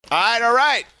All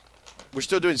right. We're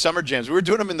still doing summer jams. We were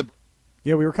doing them in the...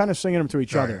 Yeah, we were kind of singing them to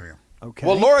each other. Yeah. Okay.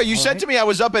 Well, Laura, you said to me I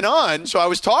was up and on, so I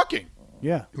was talking.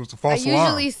 Yeah. It was a false I alarm.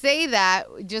 usually say that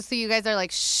just so you guys are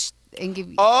like, shh, and give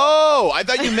you. Oh, I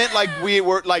thought you meant like we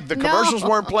were, like the No. commercials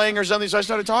weren't playing or something, so I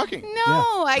started talking.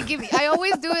 No, I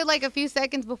always do it like a few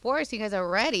seconds before so you guys are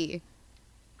ready.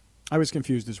 I was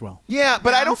confused as well. Yeah,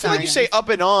 but I don't feel like you say up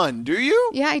and on, do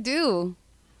you? Yeah, I do.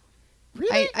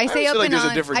 Really? I say always up feel like and there's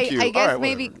on. a different cue. I All guess right,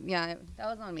 maybe, whatever. yeah, that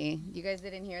was on me. You guys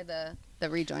didn't hear the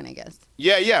rejoin, I guess.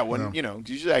 Yeah, when, No. you know,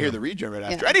 usually I hear the rejoin right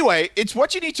after. Yeah. Anyway, it's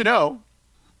what you need to know.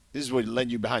 This is what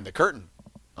led you behind the curtain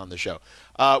on the show.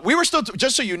 We were still,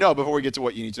 just so you know, before we get to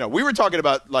what you need to know, we were talking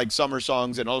about like summer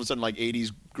songs and all of a sudden like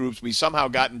 80s groups. We somehow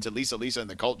got into Lisa and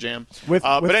the Cult Jam. With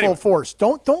but anyway. Full Force.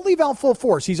 Don't leave out Full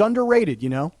Force. He's underrated, you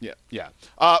know? Yeah.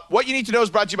 What you need to know is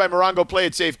brought to you by Morongo. Play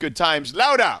it safe, good times.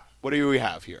 Louda, what do we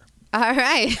have here? All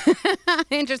right.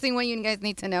 Interesting what you guys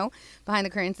need to know behind the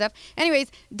curtain stuff.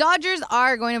 Anyways, Dodgers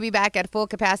are going to be back at full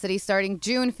capacity starting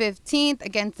June 15th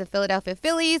against the Philadelphia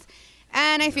Phillies.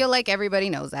 And I feel like everybody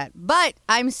knows that. But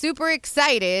I'm super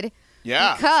excited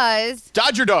because...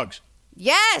 Dodger Dogs.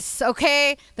 Yes,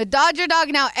 okay. The Dodger Dog.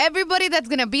 Now, everybody that's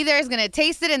going to be there is going to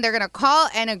taste it, and they're going to call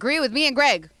and agree with me and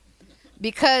Greg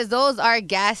because those are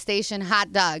gas station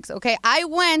hot dogs, okay? I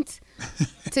went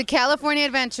to California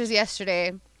Adventures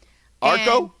yesterday.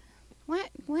 Arco? What?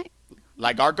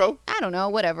 Like Arco? I don't know.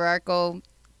 Whatever. Arco,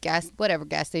 whatever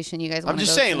gas station you guys want I'm to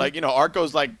just go saying, to. like, you know,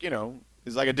 Arco's like, you know,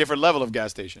 is like a different level of gas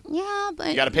station. Yeah, but...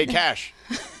 You got to pay cash.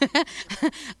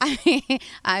 I mean,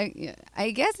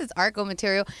 I guess it's Arco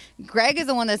material. Greg is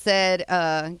the one that said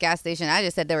gas station. I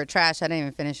just said they were trash. I didn't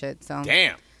even finish it. So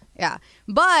Damn. yeah.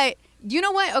 But you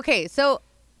know what? Okay, so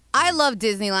I love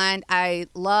Disneyland. I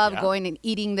love going and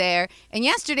eating there. And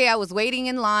yesterday I was waiting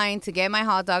in line to get my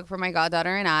hot dog for my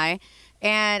goddaughter and I.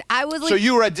 And I was like... So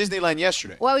you were at Disneyland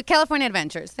yesterday? Well, with California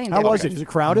Adventures. Same How thing. was it? Is it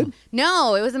crowded?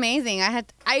 No, it was amazing.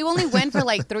 I only went for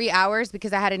like 3 hours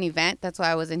because I had an event. That's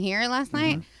why I wasn't here last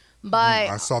night. But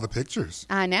I saw the pictures.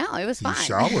 I know. It was You fun.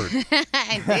 showered.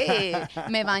 I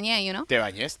did. Me bañé, you know? Te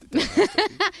bañaste.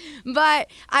 But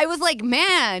I was like,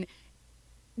 man,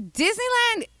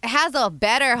 Disneyland has a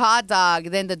better hot dog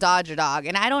than the Dodger Dog.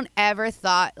 And I don't ever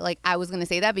thought like I was going to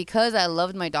say that because I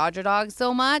loved my Dodger Dog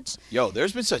so much. Yo,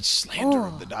 there's been such slander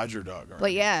of the Dodger Dog.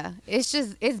 But yeah, it's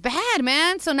bad,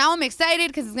 man. So now I'm excited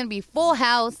because it's going to be full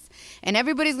house and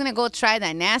everybody's going to go try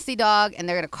that nasty dog and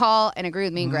they're going to call and agree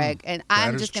with me and Greg. And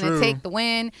I'm just going to take the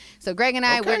win. So Greg and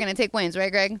I, we're going to take wins,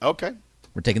 right, Greg? Okay.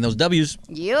 We're taking those W's.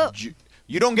 Yep.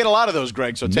 You don't get a lot of those,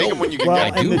 Greg, so take them when you can Well,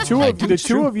 get them. and the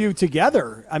two of you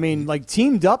together, I mean, like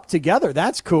teamed up together,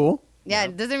 that's cool. Yeah,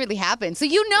 it doesn't really happen. So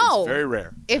you know, It's very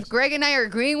rare. if Greg and I are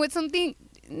agreeing with something,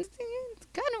 it's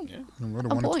kind of What a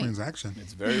wonderful transaction.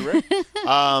 It's very rare.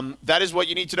 That is what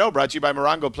you need to know. Brought to you by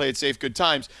Morongo. Play it safe, good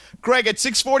times. Greg, at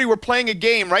 6:40, we're playing a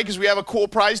game, right? Because we have a cool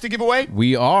prize to give away.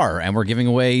 We are, and we're giving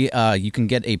away, you can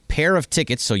get a pair of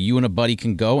tickets so you and a buddy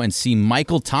can go and see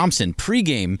Michael Thompson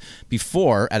pregame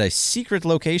before at a secret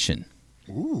location.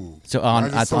 Ooh. So Why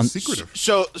is it so secretive?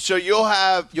 So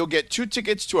you'll get 2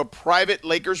 tickets to a private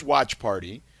Lakers watch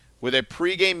party with a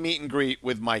pregame meet and greet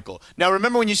with Michael. Now,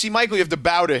 remember, when you see Michael, you have to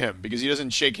bow to him because he doesn't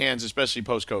shake hands, especially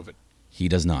post-COVID. He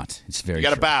does not. It's very You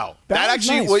got to true. bow. Bow That is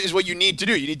actually nice. is what you need to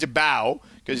do. You need to bow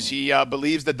because he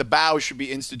believes that the bow should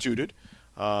be instituted,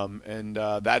 and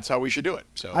that's how we should do it.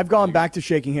 So I've gone back to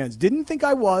shaking hands. Didn't think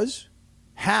I was,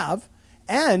 have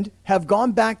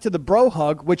gone back to the bro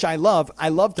hug, which I love. I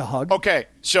love to hug. Okay,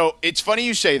 so it's funny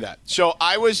you say that. So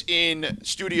I was in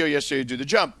studio yesterday to do the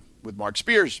jump with Mark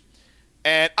Spears,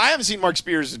 and I haven't seen Mark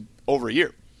Spears in over a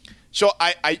year. So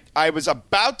I was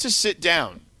about to sit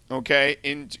down, okay,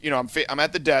 I'm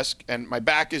at the desk, and my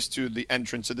back is to the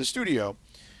entrance of the studio,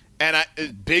 and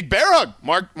big bear hug,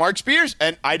 Mark Spears,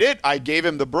 and I did. I gave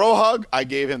him the bro hug. I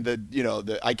gave him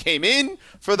I came in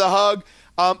for the hug.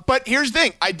 But here's the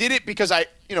thing. I did it because I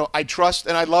trust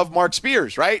and I love Mark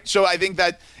Spears, right? So I think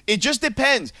that it just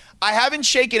depends. I haven't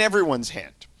shaken everyone's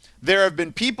hand. There have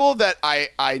been people that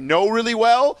I know really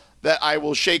well that I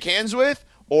will shake hands with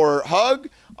or hug.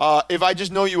 If I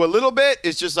just know you a little bit,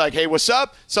 it's just like, hey, what's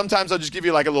up? Sometimes I'll just give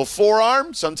you like a little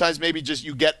forearm. Sometimes maybe just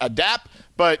you get a dap.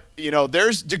 But,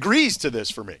 there's degrees to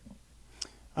this for me.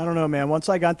 I don't know, man. Once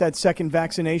I got that second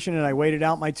vaccination and I waited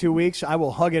out my 2 weeks, I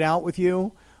will hug it out with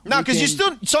you. No, because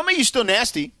some of you still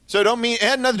nasty. So don't mean it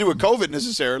had nothing to do with COVID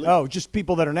necessarily. Oh, just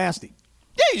people that are nasty.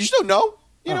 Yeah, you still know.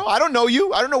 I don't know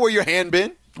you. I don't know where your hand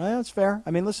been. Well, that's fair.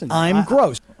 I mean, listen, I'm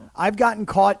gross. I've gotten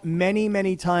caught many,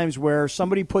 many times where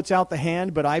somebody puts out the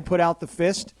hand, but I put out the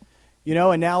fist, You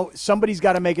know, and now somebody's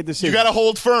got to make a decision. You got to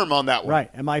hold firm on that one. Right.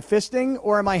 Am I fisting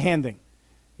or am I handing?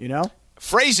 You know?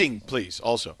 Phrasing, please,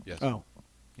 also. Yes. Oh.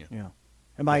 Yeah.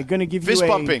 Am I going to give fist you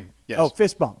bumping. Yes. Oh,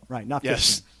 fist bump. Right, not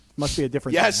Yes. fisting. Must be a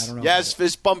different Yes. thing. I don't know. Yes,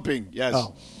 fist bumping. Yes.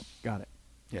 Oh, got it.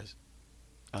 Yes.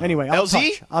 Anyway, I'll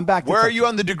LZ, touch. I'm back to where are touching. you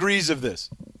on the degrees of this?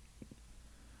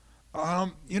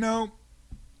 You know,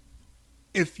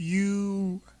 if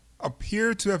you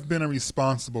appear to have been a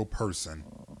responsible person,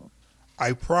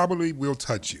 I probably will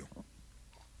touch you.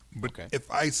 But Okay. if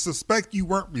I suspect you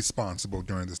weren't responsible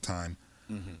during this time,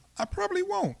 I probably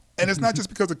won't. And it's not just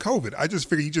because of COVID. I just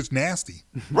figure you're just nasty.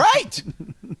 Right.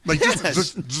 Like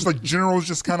Yes. just like general,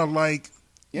 just kind of like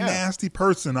Yeah. nasty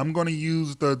person. I'm going to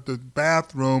use the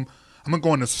bathroom. I'm going to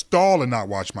go in the stall and not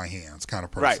wash my hands kind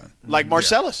of Right. person. Like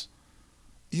Marcellus.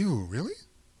 Ew, really?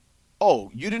 Oh,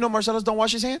 you didn't know Marcellus don't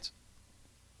wash his hands?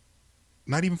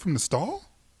 Not even from the stall?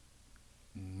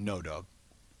 No, dog.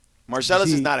 Marcellus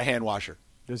Is is he- not a hand washer.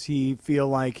 Does he feel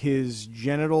like his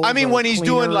genitals I mean, are when he's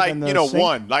doing cleaner like, than the you know, sink?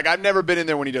 one. Like, I've never been in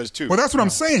there when he does two. Well, that's what I'm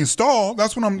saying. Stall.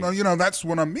 That's what I'm. That's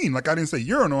what I mean. Like I didn't say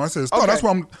urinal. I said stall. Okay. That's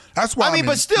what I'm. That's why. I mean,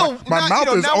 but still, my mouth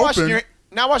is now open.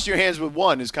 washing your hands with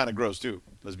one is kind of gross, too.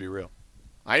 Let's be real.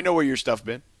 I know where your stuff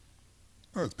been.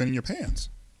 Oh, it's been in your pants.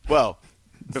 Well,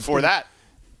 before that,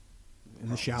 In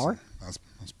the shower? That's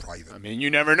private. I mean, you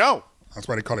never know. That's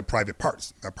why they call it private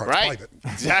parts. That part's Right. private.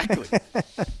 Exactly.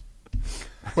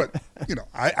 But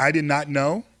I did not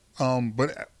know.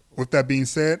 But with that being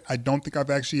said, I don't think I've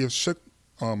actually have shook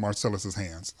Marcellus's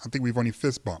hands. I think we've only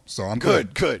fist bumped. So I'm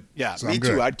good. Good. Yeah, So me I'm too.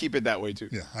 good. I'd keep it that way, too.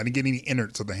 Yeah, I didn't get any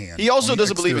innards of the hand. He also Only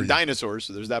doesn't believe in exterior. dinosaurs,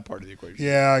 so there's that part of the equation.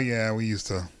 Yeah, we used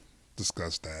to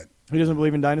discuss that. He doesn't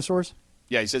believe in dinosaurs?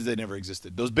 Yeah, he says they never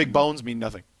existed. Those big bones mean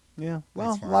nothing. Yeah. Well,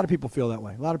 That's a fine. lot of people feel that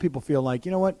way. A lot of people feel like,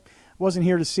 you know what? I wasn't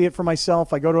here to see it for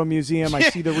myself. I go to a museum. I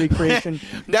see the recreation.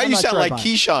 Now I'm you not sound sure I like buy it.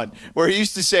 Keyshawn, where he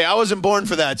used to say, "I wasn't born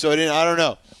for that, so I don't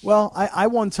know." Well, I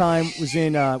one time was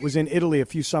in Italy a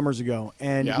few summers ago,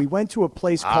 and Yeah. we went to a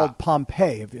place called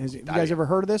Pompeii. Have you guys ever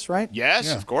heard of this, right? Yes,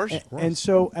 Yeah. of course.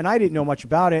 And I didn't know much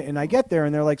about it, and I get there,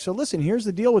 and they're like, "So listen, here's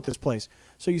the deal with this place.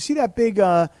 So you see that big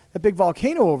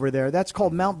volcano over there? That's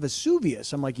called Mount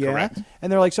Vesuvius." I'm like, "Yeah." Correct.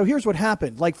 And they're like, "So here's what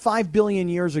happened. Like 5 billion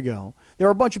years ago, there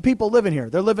were a bunch of people living here.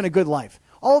 They're living a good life.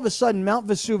 All of a sudden, Mount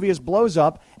Vesuvius blows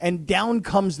up, and down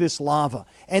comes this lava,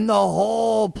 and the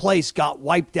whole place got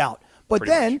wiped out." But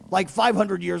Pretty then, much. like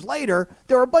 500 years later,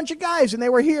 there were a bunch of guys, and they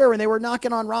were here, and they were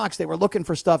knocking on rocks. They were looking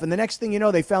for stuff. And the next thing you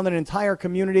know, they found an entire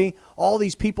community, all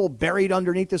these people buried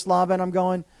underneath this lava. And I'm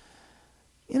going,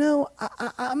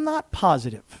 I'm not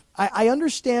positive. I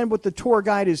understand what the tour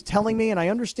guide is telling me, and I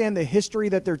understand the history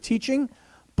that they're teaching,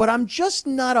 but I'm just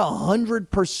not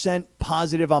 100%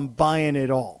 positive I'm buying it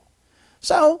all.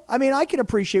 So, I mean, I can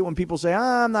appreciate when people say,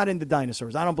 I'm not into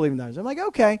dinosaurs. I don't believe in dinosaurs. I'm like,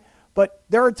 okay. But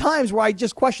there are times where I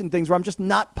just question things where I'm just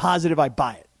not positive I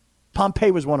buy it.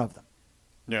 Pompeii was one of them.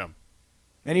 Yeah.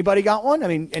 Anybody got one? I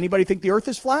mean, anybody think the earth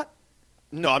is flat?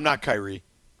 No, I'm not Kyrie.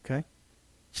 Okay.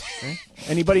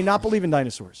 Anybody not believe in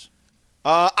dinosaurs?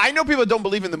 I know people don't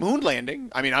believe in the moon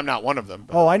landing. I mean, I'm not one of them.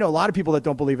 But Oh, I know a lot of people that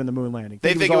don't believe in the moon landing.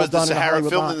 they think it all was the done in a Sahara,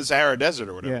 Hollywood filmed lot. in the Sahara Desert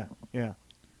or whatever. Yeah.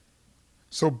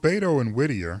 So Beto and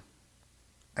Whittier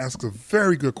ask a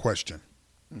very good question.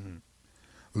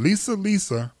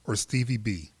 Lisa or Stevie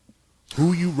B?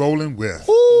 Who you rolling with?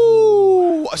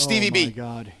 Ooh, Stevie Oh, B. my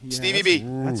God. Yeah, Stevie that's-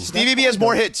 B. that's- Stevie B has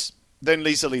more hits than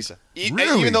Lisa. Really?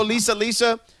 Even though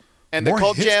Lisa and More the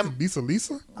Cult hits Jam, than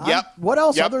Lisa? yep. What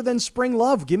else Yep. other than Spring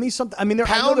Love? Give me something. I mean, I know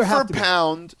Pound there have for to be.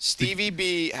 pound, Stevie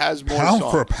B has more Pound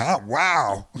songs. for pound.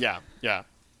 Wow. Yeah.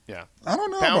 I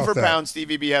don't know Pound about for that. pound,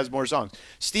 Stevie B has more songs.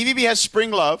 Stevie B has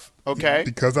Spring Love, okay?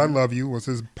 Because I Love You was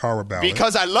his power ballad.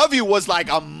 Because I Love You was like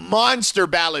a monster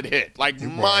ballad hit, like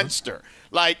monster.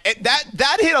 Like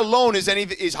that hit alone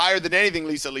is higher than anything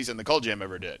Lisa and the Cult Jam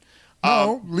ever did.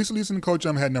 No, Lisa and the Coach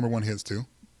Jam had #1 hits too.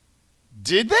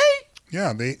 Did they?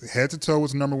 Yeah, they Head to Toe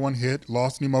was a #1 hit.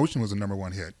 Lost in Emotion was a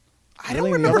 #1 hit. I don't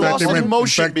Really? remember In fact, Lost in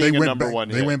Emotion being a #1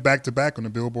 hit. They went back to back on the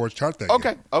Billboard chart that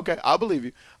year. Okay, I'll believe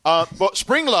you. But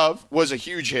Spring Love was a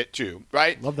huge hit too,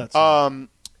 right? Love that song.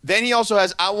 Then he also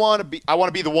has I Wanna Be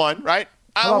the One, right?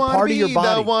 I about wanna Party be Your the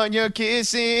Body? one you're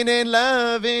kissing and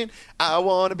loving. I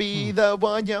wanna be the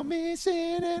one you're missing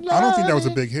and loving. I don't think that was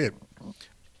a big hit.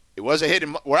 It was a hit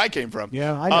where I came from.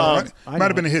 Yeah, I know. It might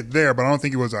have been a hit there, but I don't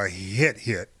think it was a hit.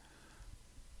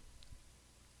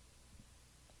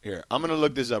 Here, I'm gonna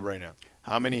look this up right now.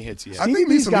 How many hits he I has? think Stevie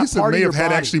B's got Lisa Party may have Your had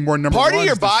Body. actually more #1s. Party Your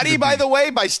than Body, Stevie by B. the way,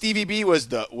 by Stevie B was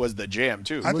the jam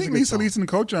too. I was a think good Lisa song. and the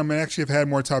Coach Jam may actually have had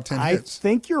more top 10 I hits.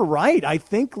 think you're right. I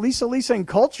think Lisa and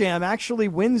Cult Jam actually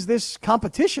wins this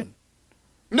competition.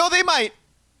 No, they might.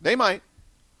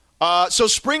 So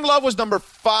Spring Love was number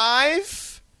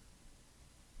 5.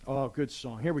 Oh, good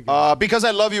song. Here we go. Because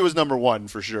I Love You was number 1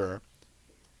 for sure.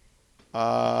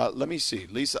 Let me see.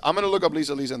 Lisa. I'm going to look up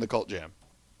Lisa and the Cult Jam.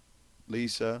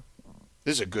 Lisa.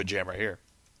 This is a good jam right here.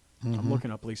 I'm looking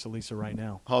up Lisa right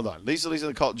now. Hold on. Lisa and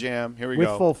the Cult Jam. Here we With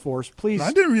go. full force. Please.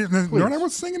 I didn't really please. know I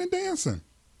was singing and dancing.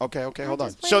 Okay, hold on.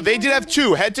 just So they playing did have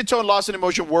 2. Head to Toe and Lost in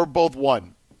Emotion were both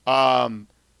 1.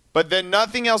 But then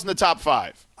nothing else in the top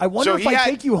 5. I wonder So if he I had-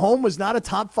 Take You Home was not a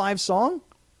top 5 song.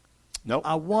 Nope.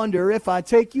 I wonder if I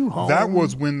Take You Home. That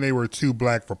was when they were too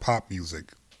black for pop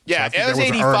music. Yeah, So I think it was that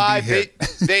an 85. R&B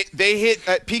hit. They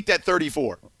hit peaked at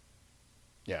 34.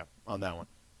 Yeah, on that one.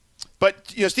 But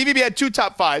Stevie B had 2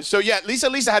 top 5s. So yeah,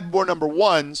 Lisa had more number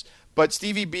 1s, but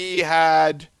Stevie B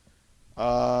had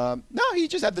no, he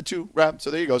just had the 2 rap. So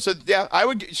there you go. So yeah, I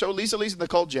would show Lisa and the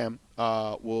Cult Jam.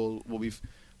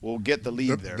 Will get the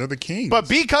lead there. They're the kings. But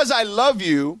Because I Love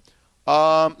You,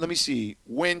 let me see,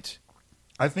 went.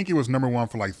 I think it was number 1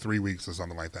 for like 3 weeks or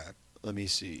something like that. Let me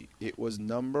see. It was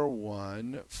number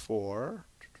 1 for.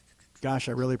 Gosh,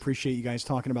 I really appreciate you guys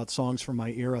talking about songs from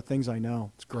my era, things I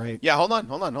know. It's great. Yeah, hold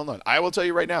on. I will tell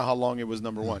you right now how long it was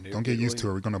number 1. Don't get used to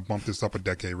it. We're going to bump this up a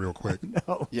decade real quick.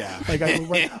 No. Yeah. Like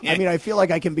I feel like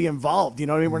I can be involved. You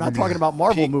know what I mean? We're not talking about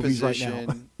Marvel Peak movies position. right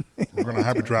now. We're going to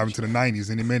have to drive into the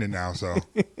 90s any minute now. So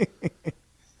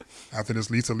after this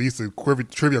Lisa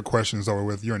trivia question is over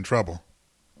with, you're in trouble.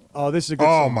 Oh, this is a good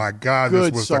Oh, song. my God.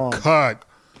 Good This was song. the cut.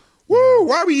 Woo!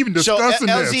 Why are we even So discussing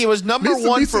this? LZ was number Lisa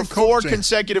 1 for and 4 Coach Jam.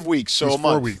 consecutive weeks. So It was a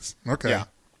month. 4 weeks. Okay. Yeah.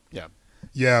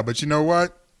 Yeah, but you know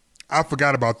what? I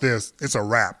forgot about this. It's a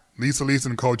wrap. Lisa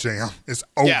and Coach Jam. It's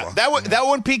over. Yeah. That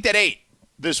one peaked at 8.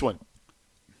 This one.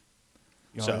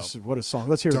 Yo, So- what a song.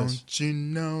 Let's hear this. Don't you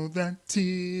know that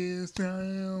tears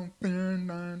burn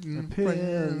a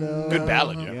pillow. Good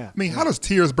ballad, yeah. Yeah. I mean, how does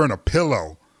tears burn a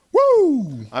pillow?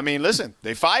 Woo! I mean, listen,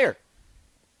 they fire.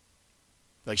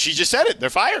 Like she just said it. They're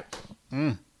fire.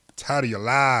 Tired of your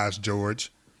lies,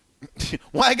 George.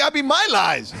 Why it gotta be my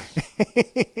lies?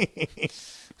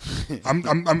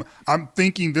 I'm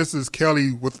thinking this is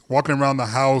Kelly with walking around the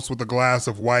house with a glass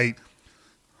of white,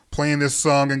 playing this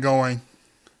song and going,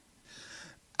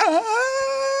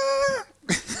 ah.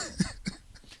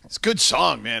 It's a good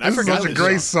song, man. I This is forgot such a this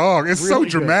great song. It's so Really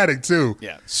good. dramatic too.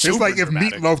 Yeah, it's super like if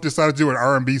dramatic. Meatloaf decided to do an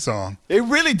R&B song. It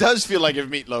really does feel like if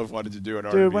Meatloaf wanted to do an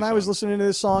R&B Dude, when I was song. listening to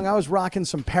this song, I was rocking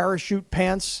some parachute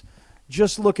pants,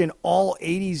 just looking all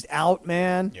 80s out,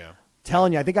 man. Yeah.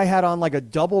 Telling you, I think I had on like a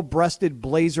double-breasted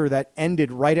blazer that ended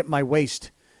right at my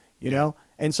waist, you know,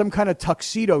 and some kind of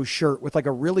tuxedo shirt with like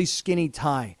a really skinny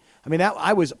tie. I mean,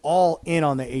 I was all in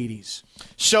on the 80s.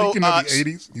 So, Speaking of the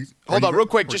 80s. hold on, real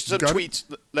quick, you just some got it? tweets.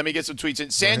 Let me get some tweets in.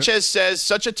 Sanchez says,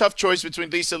 such a tough choice between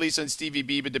Lisa and Stevie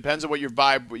B, but depends on what your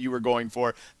vibe you were going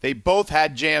for. They both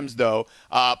had jams, though.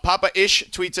 Papa Ish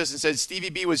tweets us and says,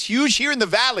 Stevie B was huge here in the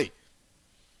Valley.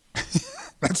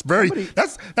 That's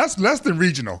that's less than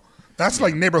regional. That's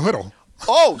like neighborhoodal.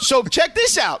 Oh, so check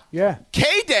this out. Yeah.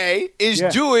 K-Day is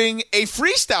doing a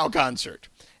freestyle concert.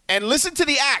 And listen to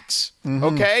the acts,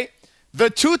 okay? The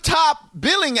 2 top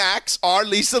billing acts are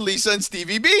Lisa and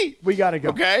Stevie B. We got to go.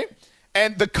 Okay?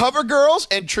 And the Cover Girls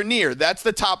and Trenier, that's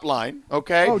the top line,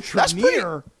 okay? Oh, That's pretty-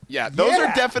 Trenier. yeah, those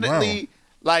Yeah. are definitely,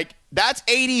 like, that's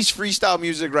 80s freestyle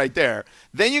music right there.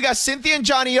 Then you got Cynthia and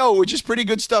Johnny O, which is pretty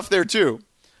good stuff there, too.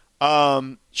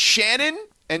 Shannon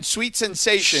and Sweet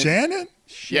Sensation. Shannon?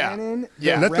 Shannon.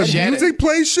 Yeah. Let the Shannon. music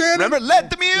play, Shannon? Remember, let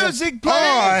the music play.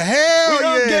 Oh, hell we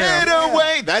don't yeah. get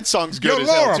away. That song's good Yo, as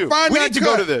hell, Laura, too. find We that need to go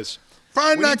cut. to this.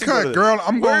 Find We that need to go cut, to this. girl.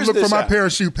 I'm Where going is to look for this my at?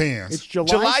 parachute pants. It's July,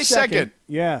 July 2nd. 2nd.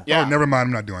 Yeah. Yeah. Oh, never mind.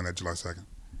 I'm not doing that July 2nd.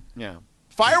 Yeah.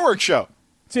 Fireworks show.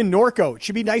 It's in Norco. It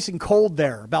should be nice and cold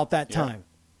there about that time.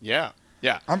 Yeah.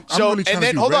 Yeah. I'm so, really trying and to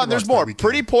then, do hold Red on, there's Rocks that more. weekend.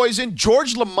 Pretty Poison,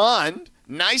 George Lamond,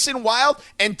 Nice and Wild,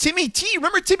 and Timmy T.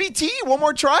 Remember Timmy T? One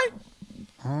More Try?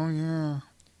 Oh, yeah.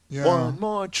 Yeah. One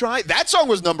More Try. That song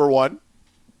was number 1.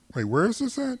 Wait, where is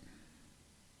this at?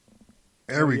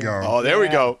 There we go. Oh, there we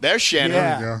Yeah. go. There's Shannon.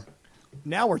 Yeah. There we go.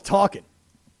 Now we're talking.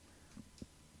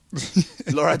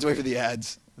 Laura had to wait for the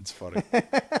ads. That's funny.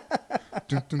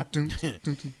 Dun, dun, dun, dun,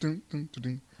 dun, dun, dun,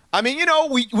 dun. I mean,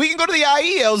 we can go to the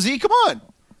IE, LZ. Come on.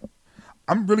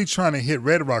 I'm really trying to hit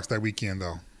Red Rocks that weekend,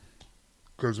 though.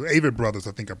 Because Avid Brothers,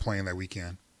 I think, are playing that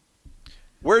weekend.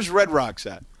 Where's Red Rocks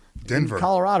at? Denver. In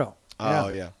Colorado. Oh,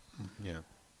 yeah. Yeah.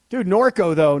 Dude,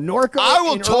 Norco, though. Norco. I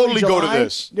will in early totally go to July,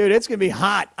 this. Dude, it's going to be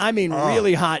hot. I mean,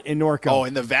 really hot in Norco. Oh,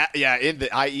 in the in the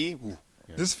IE. Ooh.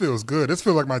 This feels good. This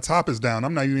feels like my top is down.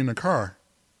 I'm not even in the car.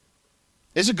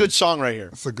 It's a good song right here.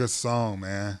 It's a good song,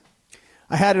 man.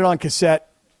 I had it on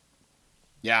cassette.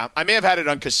 Yeah, I may have had it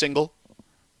on single.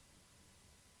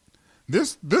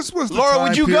 This was the Laura, time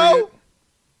would you period. go?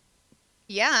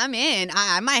 Yeah, I'm in.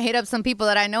 I might hit up some people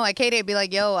that I know at K-Day and be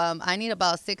like, yo, I need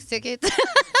about 6 tickets.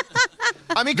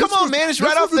 I mean, This come on, was- man. It's this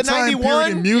right off was the time period in 91.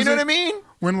 You music know what I mean?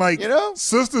 When like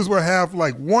sisters would have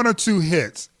like 1 or 2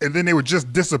 hits and then they would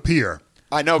just disappear.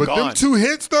 I know, But gone. them 2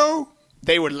 hits though,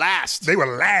 They would last. they would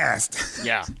last.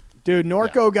 Yeah. Dude,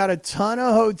 Norco got a ton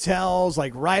of hotels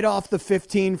like right off the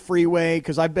 15 freeway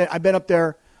because I've been up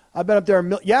there.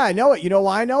 Yeah, I know it. You know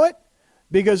why I know it?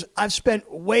 Because I've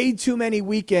spent way too many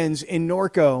weekends in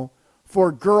Norco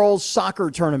for girls' soccer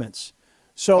tournaments.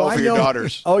 So I for know your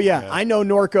daughters. Oh yeah, I know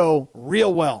Norco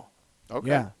real well. Okay.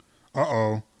 Yeah.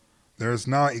 Uh-oh. There's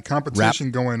now a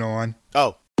competition going on.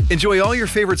 Oh. Enjoy all your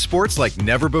favorite sports like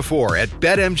never before at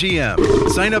BetMGM.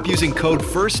 Sign up using code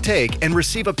FIRSTTAKE and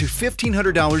receive up to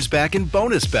 $1,500 back in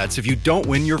bonus bets if you don't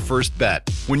win your first bet.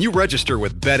 When you register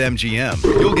with BetMGM,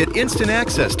 you'll get instant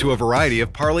access to a variety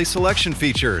of parlay selection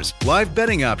features, live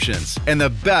betting options, and the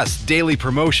best daily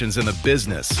promotions in the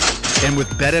business. And with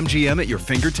BetMGM at your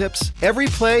fingertips, every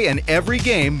play and every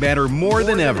game matter more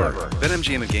than ever.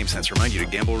 BetMGM and GameSense remind you to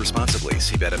gamble responsibly.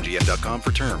 See BetMGM.com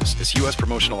for terms. This U.S.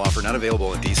 promotional offer not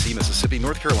available in D.C., Mississippi,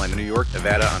 North Carolina, New York,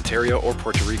 Nevada, Ontario, or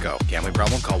Puerto Rico. Gambling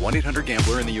problem? Call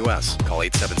 1-800-GAMBLER in the U.S. Call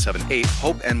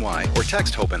 877-8-HOPE-NY or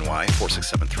text HOPE-NY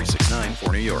 467-369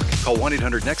 for New York. Call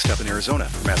 1-800-NEXT-STEP in Arizona.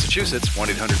 For Massachusetts,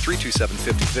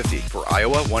 1-800-327-5050. For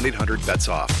Iowa,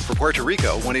 1-800-BETS-OFF. For Puerto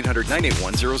Rico,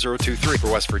 1-800-981-0023.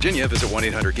 For West Virginia, visit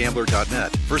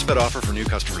 1-800-GAMBLER.net. First bet offer for new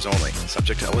customers only.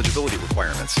 Subject to eligibility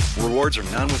requirements. Rewards are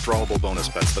non-withdrawable bonus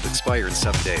bets that expire in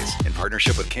 7 days. In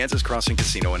partnership with Kansas Crossing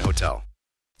Casino and Hotel.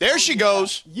 There she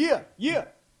goes. Yeah.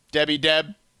 Debbie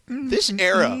Deb. This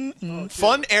era.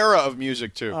 Fun era of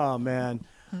music, too. Oh man.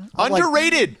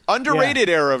 Underrated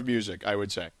era of music, I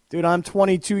would say. Dude, I'm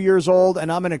 22 years old,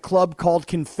 and I'm in a club called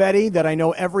Confetti that I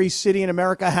know every city in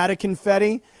America had a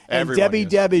Confetti, and Everyone Debbie is.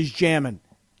 Deb is jamming.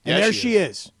 And Yeah, there she she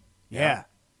is. Yeah.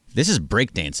 This is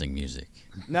breakdancing music.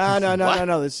 No.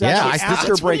 This is Yeah, actually I- after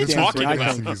that's what you're breakdancing. talking I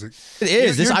about. think. Music. It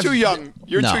is. You're I've- too young.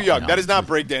 You're No, too young. no. That is not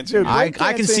breakdancing. Dude, I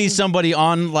can see breakdancing- somebody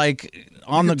on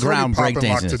the ground pop and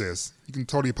lock to breakdancing. this. You can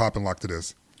totally pop and lock to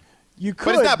this. You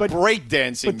could, But it's not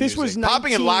breakdancing. but this was music.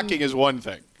 Popping and 19 locking is one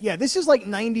thing. Yeah, this is like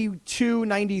 92,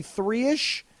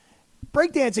 93-ish.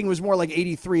 Breakdancing was more like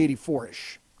 83,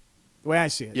 84-ish, the way I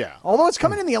see it. Yeah. Although it's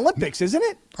coming in the Olympics, isn't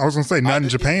it? I was going to say, not in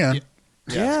Japan.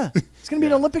 Yeah. It's going to be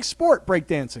an Olympic sport,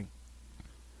 breakdancing.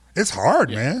 It's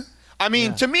hard, man. I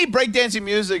mean, to me, breakdancing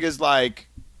music is like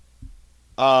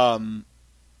The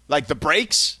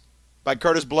Breaks by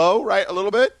Curtis Blow, right? A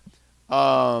little bit.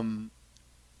 Jam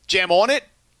on It,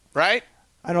 right?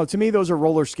 I don't know. To me, those are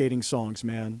roller skating songs,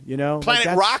 man. You know? Planet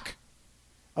that's- Rock,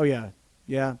 Oh, yeah.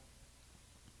 Yeah.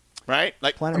 right?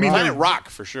 Like Planet Planet Rock. Rock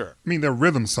for sure. I mean, they're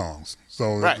rhythm songs.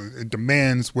 So Right. it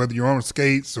demands whether you're on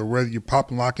skates or whether you're pop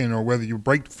and locking or whether you're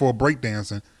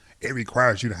breakdancing, it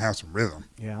requires you to have some rhythm.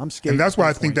 Yeah, I'm skating. And that's why I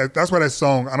at think point. that's why that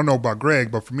song, I don't know about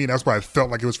Greg, but for me, that's why I felt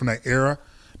like it was from that era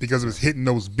because it was hitting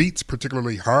those beats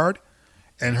particularly hard.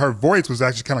 And her voice was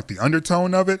actually kind of like the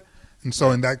undertone of it. And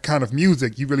so in that kind of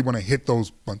music, you really want to hit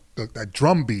that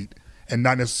drum beat and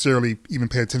not necessarily even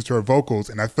pay attention to her vocals.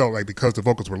 And I felt like because the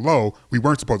vocals were low, we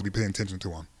weren't supposed to be paying attention to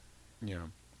them. Yeah.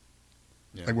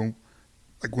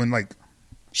 Like when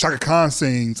Shaka Khan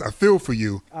sings "I Feel for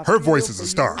You," her voice is a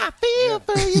star. I feel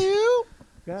for you.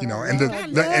 You know, and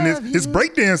it's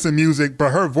breakdancing music, but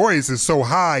her voice is so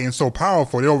high and so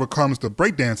powerful, it overcomes the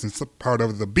breakdancing part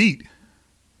of the beat.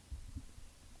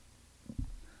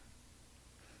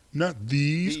 Not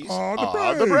these are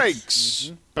the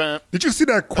breaks. Bam. Did you see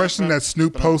that question that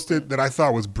Snoop posted that I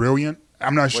thought was brilliant?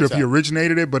 I'm not sure What's if he that?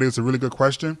 originated it, but it's a really good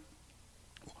question.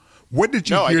 What did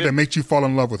you No, I hear that didn't. makes you fall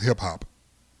in love with hip hop?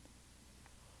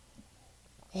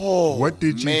 Oh, What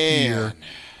did you man. hear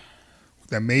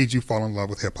that made you fall in love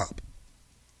with hip hop?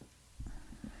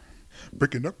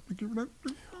 Break it up.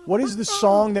 What is the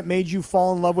song that made you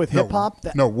fall in love with hip hop?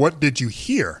 No, what did you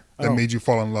hear that Oh. made you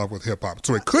fall in love with hip hop?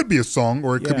 So it could be a song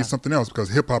or it could be Yeah. something else because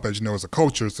hip hop, as you know, is a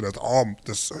culture. So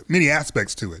there's many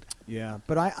aspects to it. Yeah,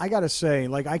 but I got to say,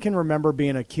 like, I can remember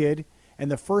being a kid, and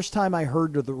the first time I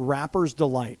heard the Rapper's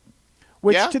Delight,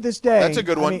 which Yeah, to this day, that's a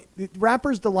good one. I mean, the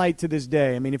Rapper's Delight to this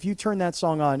day, I mean, if you turn that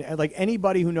song on, like,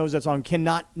 anybody who knows that song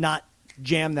cannot not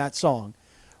jam that song.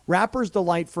 Rapper's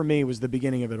Delight for me was the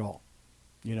beginning of it all.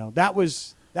 You know, that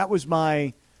was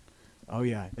my, oh,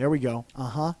 yeah, there we go.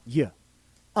 Uh-huh, yeah.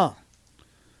 You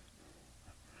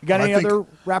got I any think- other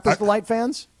Rapper's Delight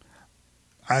fans?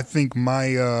 I think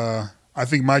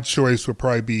my choice would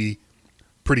probably be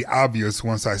pretty obvious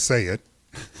once I say it.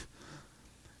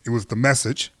 It was The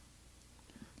Message.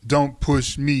 Don't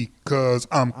push me, cause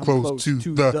I'm close to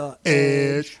the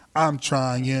edge. I'm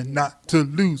trying not to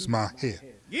lose my head.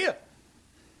 Yeah.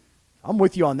 I'm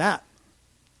with you on that.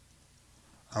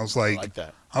 I was I like, like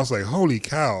that. holy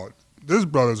cow, this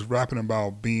brother's rapping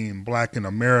about being black in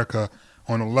America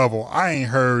on a level I ain't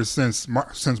heard since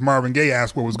Marvin Gaye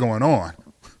asked what was going on.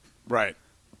 Right.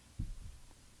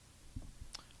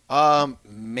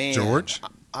 Man. George?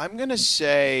 I'm going to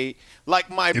say, like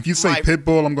my... If you say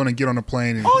Pitbull, I'm going to get on a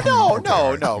plane and... Oh, Okay, no, all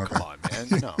right. come on, man.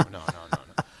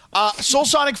 No. Soul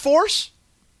Sonic Force?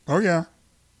 Oh, yeah.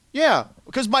 Yeah,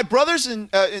 because my brothers and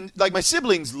like my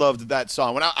siblings loved that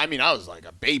song. When I was like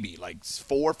a baby, like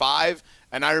 4 or 5,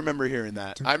 and I remember hearing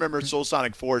that. I remember Soul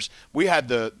Sonic Force. We had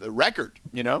the record,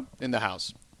 in the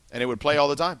house, and it would play all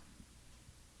the time.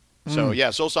 So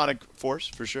yeah, Soul Sonic Force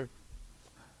for sure.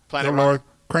 Planet Yo, Rock. Lord,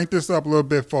 crank this up a little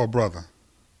bit for a brother.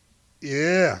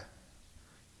 Yeah.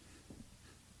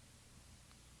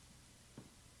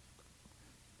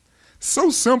 So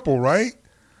simple, right?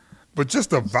 But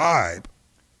just a vibe.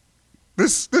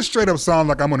 This straight up sounds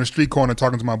like I'm on a street corner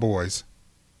talking to my boys.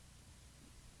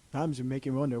 Times you make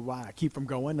me wonder why I keep from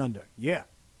going under. Yeah.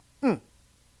 Well,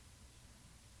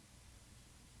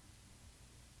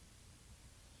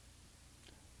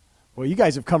 you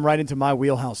guys have come right into my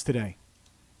wheelhouse today.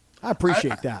 I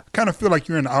appreciate that. I kind of feel like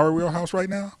you're in our wheelhouse right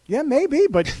now. Yeah, maybe,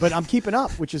 but I'm keeping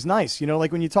up, which is nice.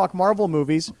 Like when you talk Marvel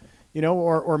movies,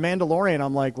 or Mandalorian,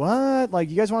 I'm like, what? Like,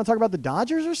 you guys want to talk about the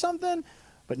Dodgers or something?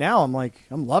 But now I'm like,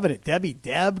 I'm loving it. Debbie,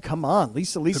 Deb, come on.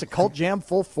 Lisa, Cult Jam,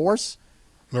 full force.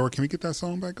 Laura, can we get that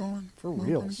song back on? For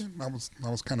reals. I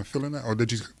was kind of feeling that. Or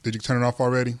did you turn it off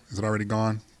already? Is it already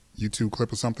gone? YouTube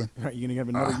clip or something? Right, you going to have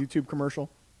another YouTube commercial?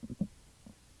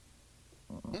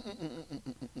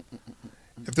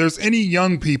 If there's any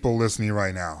young people listening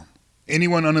right now,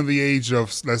 anyone under the age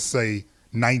of, let's say,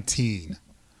 19,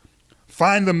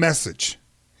 find the message.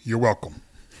 You're welcome.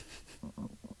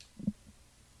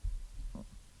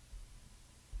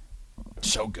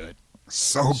 So good.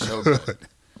 So good.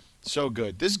 So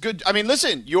good. This is good. I mean,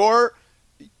 listen,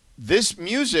 this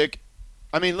music,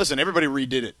 I mean, listen, everybody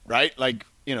redid it, right? Like,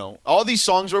 all these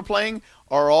songs we're playing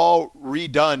are all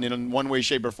redone in one way,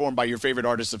 shape, or form by your favorite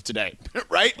artists of today,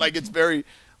 right? Like, it's very,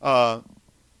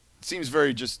 seems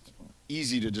very just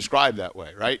easy to describe that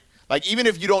way, right? Like, even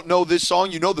if you don't know this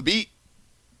song, you know the beat.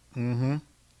 Mm-hmm.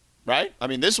 Right? I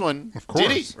mean, this one, of course.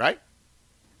 Diddy, right?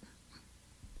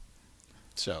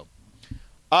 So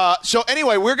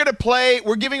anyway, we're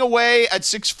giving away at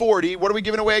 6:40. What are we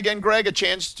giving away again, Greg? A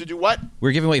chance to do what?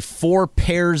 We're giving away 4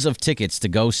 pairs of tickets to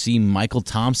go see Michael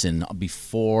Thompson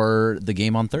before the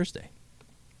game on Thursday.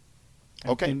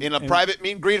 Okay, in a private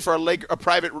meet and greet for a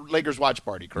private Lakers watch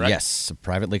party, correct? Yes, a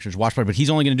private Lakers watch party, but he's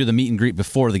only going to do the meet and greet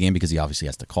before the game because he obviously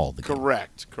has to call the game.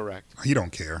 Correct. He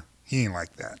don't care. He ain't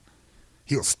like that.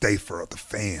 He'll stay for the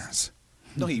fans.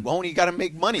 No, he won't. He got to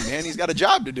make money, man. He's got a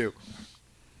job to do.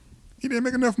 He didn't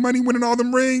make enough money winning all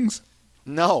them rings.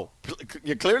 No,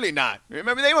 you're clearly not.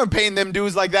 Remember, they weren't paying them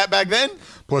dues like that back then.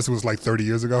 Plus, it was like 30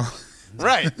 years ago.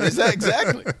 Right.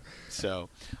 Exactly. So,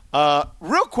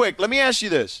 real quick, let me ask you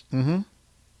this. Mm-hmm.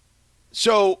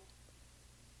 So,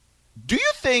 do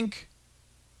you think,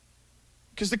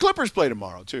 because the Clippers play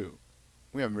tomorrow too,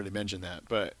 we haven't really mentioned that,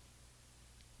 but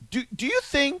do you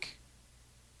think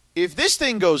if this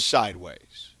thing goes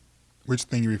sideways? Which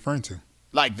thing you referring to?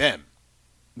 Like them.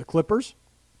 The Clippers?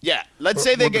 Yeah. Let's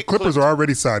say they get the Clippers clipped. are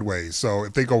already sideways, so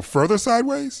if they go further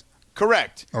sideways?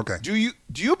 Correct. Okay. Do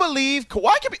you believe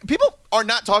Kawhi could be, people are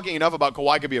not talking enough about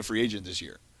Kawhi could be a free agent this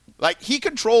year. Like, he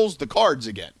controls the cards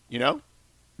again,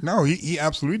 No, he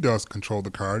absolutely does control the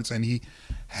cards, and he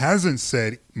hasn't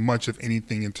said much of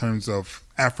anything in terms of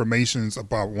affirmations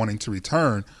about wanting to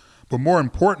return. But more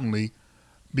importantly,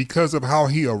 because of how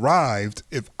he arrived,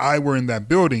 if I were in that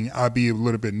building, I'd be a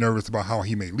little bit nervous about how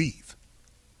he may leave.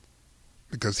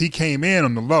 Because he came in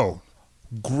on the low.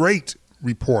 Great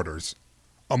reporters,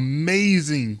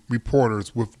 amazing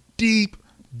reporters with deep,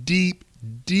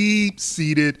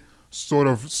 deep-seated sort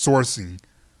of sourcing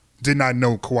did not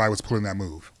know Kawhi was pulling that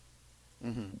move.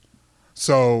 Mm-hmm.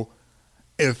 So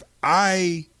if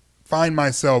I find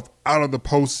myself out of the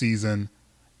postseason,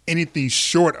 anything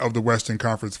short of the Western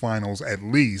Conference Finals at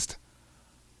least,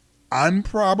 I'm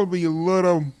probably a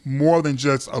little more than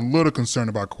just a little concerned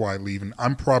about Kawhi leaving.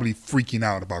 I'm probably freaking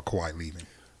out about Kawhi leaving.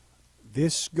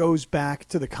 This goes back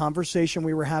to the conversation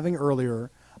we were having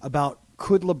earlier about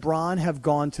could LeBron have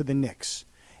gone to the Knicks?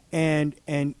 And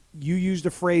you used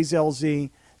a phrase, LZ,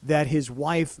 that his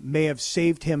wife may have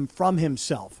saved him from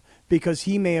himself because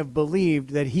he may have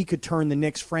believed that he could turn the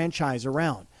Knicks franchise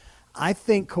around. I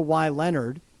think Kawhi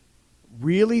Leonard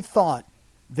really thought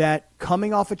that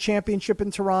coming off a championship in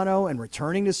Toronto and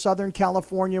returning to Southern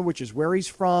California, which is where he's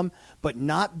from, but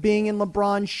not being in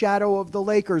LeBron's shadow of the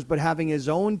Lakers, but having his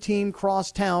own team cross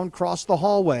town, cross the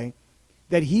hallway,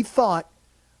 that he thought,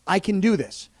 I can do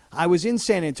this. I was in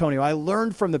San Antonio. I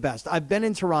learned from the best. I've been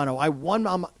in Toronto. I won,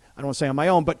 I don't want to say on my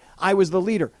own, but I was the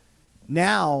leader.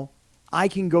 Now I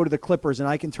can go to the Clippers and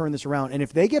I can turn this around. And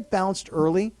if they get bounced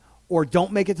early or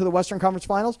don't make it to the Western Conference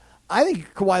Finals, I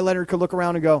think Kawhi Leonard could look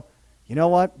around and go, you know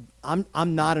what?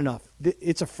 I'm not enough.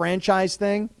 It's a franchise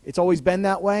thing. It's always been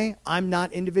that way. I'm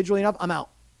not individually enough. I'm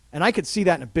out. And I could see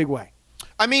that in a big way.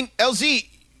 I mean, LZ,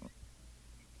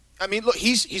 look,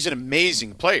 he's an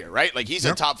amazing player, right? Like, he's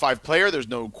a top 5 player. There's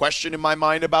no question in my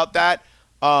mind about that.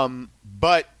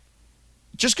 But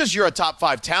just because you're a top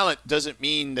 5 talent doesn't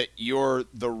mean that you're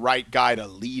the right guy to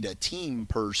lead a team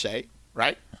per se,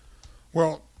 right?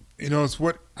 Well, it's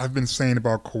what I've been saying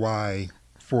about Kawhi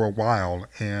for a while.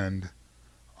 And,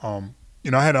 I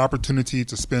had an opportunity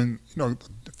to spend, a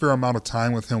fair amount of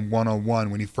time with him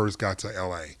one-on-one when he first got to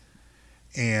L.A.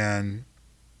 And,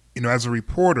 as a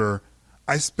reporter,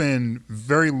 I spend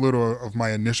very little of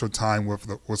my initial time with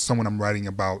someone I'm writing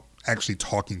about actually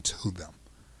talking to them.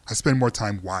 I spend more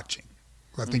time watching.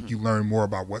 I think you learn more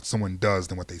about what someone does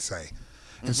than what they say.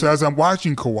 And so as I'm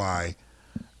watching Kawhi,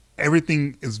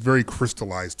 everything is very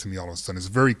crystallized to me all of a sudden. It's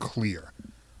very clear.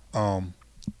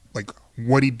 Like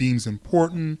what he deems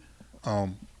important,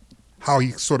 how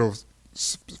he sort of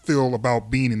feel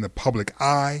about being in the public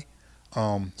eye,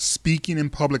 speaking in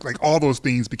public, like all those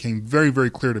things became very, very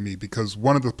clear to me because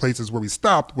one of the places where we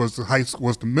stopped was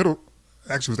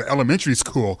the elementary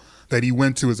school that he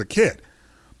went to as a kid.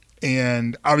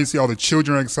 And obviously all the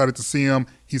children are excited to see him.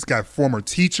 He's got former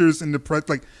teachers in the press.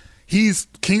 Like, he's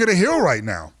king of the hill right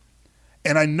now.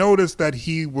 And I noticed that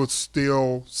he was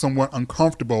still somewhat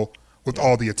uncomfortable with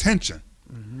all the attention.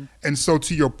 Mm-hmm. And so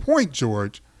to your point,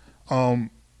 George,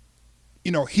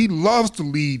 he loves to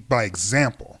lead by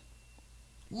example.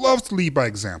 Loves to lead by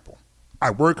example.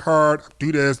 I work hard,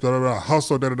 do this, blah, blah, blah,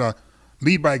 hustle, da, da, da,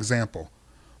 lead by example.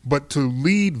 But to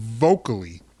lead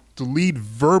vocally, to lead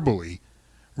verbally,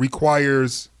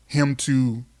 requires him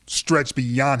to stretch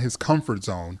beyond his comfort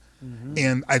zone. Mm-hmm.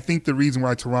 And I think the reason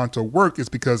why Toronto worked is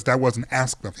because that wasn't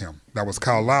asked of him. That was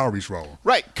Kyle Lowry's role.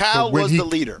 Right. Kyle was the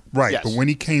leader. Right. Yes. But when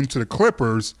he came to the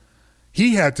Clippers,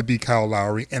 he had to be Kyle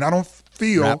Lowry. And I don't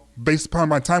feel, based upon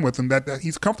my time with him, that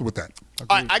he's comfortable with that.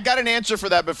 I got an answer for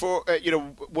that before,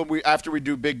 after we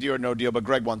do Big Deal or No Deal, but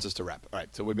Greg wants us to wrap. All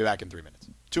right. So we'll be back in 3 minutes.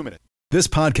 2 minutes. This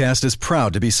podcast is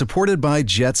proud to be supported by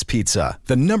Jets Pizza,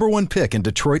 the #1 pick in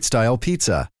Detroit-style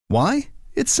pizza. Why?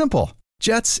 It's simple.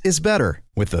 Jets is better.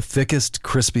 With the thickest,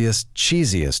 crispiest,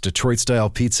 cheesiest Detroit-style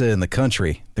pizza in the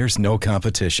country, there's no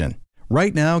competition.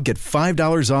 Right now, get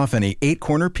 $5 off any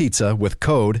 8-corner pizza with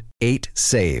code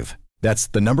 8SAVE. That's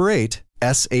the number 8,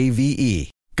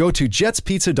 SAVE. Go to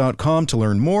jetspizza.com to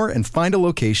learn more and find a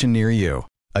location near you.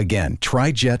 Again,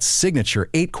 try Jet's signature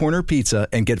 8-corner pizza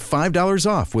and get $5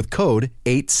 off with code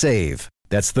 8SAVE.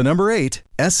 That's the number 8,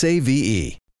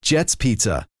 SAVE. Jet's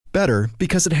Pizza. Better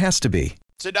because it has to be.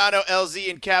 Sedano, LZ,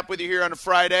 and KAP with you here on a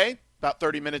Friday. About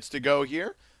 30 minutes to go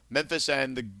here. Memphis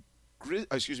and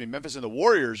the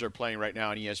Warriors are playing right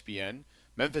now on ESPN.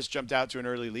 Memphis jumped out to an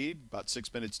early lead, about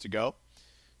 6 minutes to go.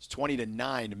 It's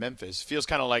 20-9 to Memphis. Feels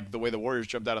kind of like the way the Warriors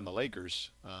jumped out on the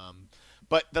Lakers.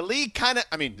 But the league kind of,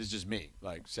 this is just me,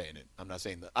 saying it. I'm not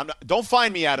saying that. Don't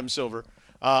find me, Adam Silver.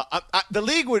 The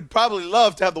league would probably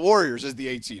love to have the Warriors as the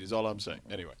 8 seed, is all I'm saying.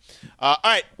 Anyway. All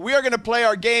right, we are going to play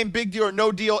our game, Big Deal or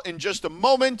No Deal, in just a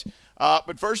moment.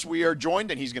 But first, we are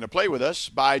joined, and he's going to play with us,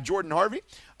 by Jordan Harvey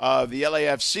of the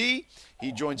LAFC.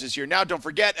 He joins us here now. Don't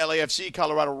forget, LAFC,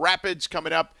 Colorado Rapids,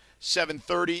 coming up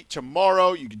 7:30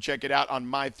 tomorrow. You can check it out on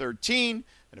My 13.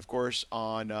 And, of course,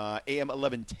 on AM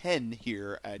 1110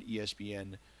 here at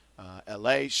ESPN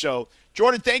LA. So,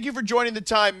 Jordan, thank you for joining the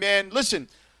time, man. Listen,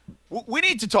 we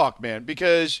need to talk, man,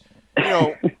 because,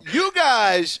 you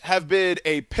guys have been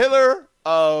a pillar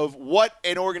of what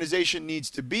an organization needs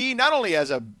to be, not only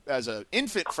as a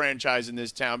infant franchise in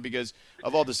this town because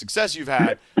of all the success you've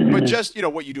had, but just,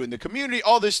 what you do in the community,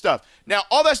 all this stuff. Now,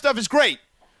 all that stuff is great,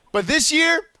 but this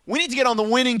year – we need to get on the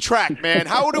winning track, man.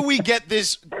 How do we get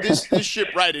this ship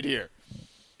righted here?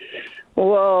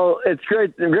 Well, it's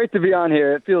great to be on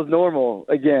here. It feels normal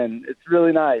again. It's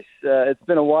really nice. It's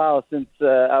been a while since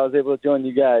I was able to join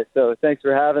you guys, so thanks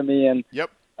for having me. And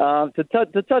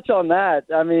to touch on that,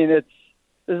 this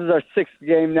is our 6th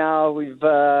game now. We've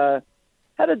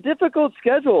had a difficult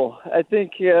schedule, I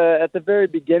think, at the very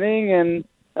beginning, and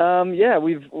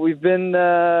we've been.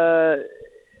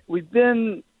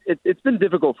 It's been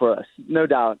difficult for us, no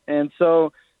doubt. And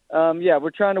so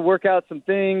we're trying to work out some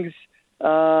things.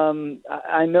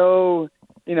 I know,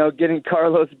 getting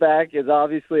Carlos back is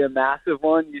obviously a massive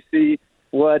one. You see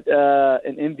what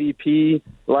an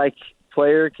MVP-like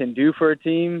player can do for a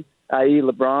team, i.e.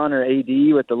 LeBron or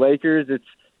AD with the Lakers.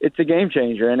 It's a game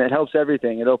changer, and it helps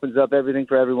everything. It opens up everything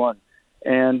for everyone.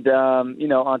 And,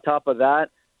 on top of that,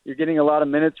 you're getting a lot of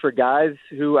minutes for guys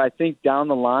who I think down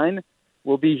the line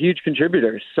will be huge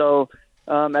contributors. So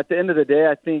at the end of the day,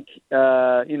 I think,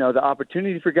 the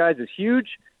opportunity for guys is huge,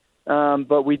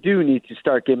 but we do need to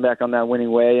start getting back on that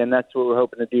winning way, and that's what we're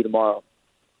hoping to do tomorrow.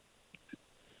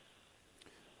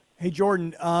 Hey,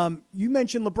 Jordan, you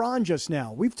mentioned LeBron just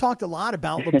now. We've talked a lot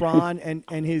about LeBron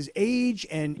and his age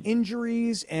and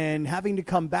injuries and having to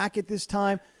come back at this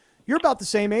time. You're about the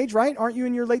same age, right? Aren't you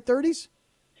in your late 30s?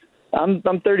 I'm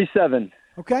 37.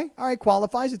 Okay. All right.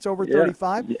 Qualifies. It's over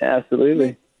 35. Yeah, absolutely. I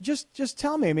mean, just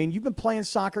tell me. I mean, you've been playing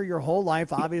soccer your whole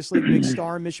life, obviously, big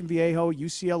star in Mission Viejo,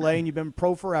 UCLA, and you've been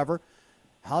pro forever.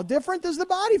 How different does the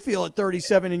body feel at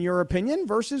 37, in your opinion,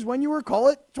 versus when you were, call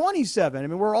it, 27? I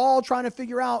mean, we're all trying to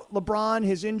figure out LeBron,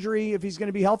 his injury, if he's going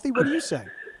to be healthy. What do you say?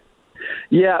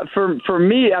 Yeah, for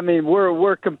me, I mean,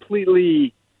 we're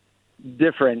completely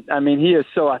different. I mean, he is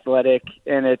so athletic,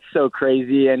 and it's so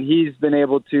crazy, and he's been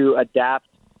able to adapt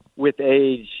with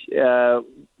age,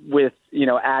 with,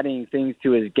 adding things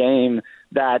to his game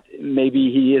that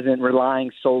maybe he isn't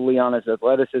relying solely on his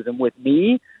athleticism. With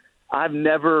me, I've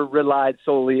never relied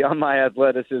solely on my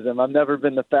athleticism. I've never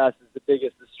been the fastest, the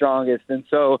biggest, the strongest. And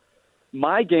so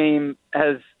my game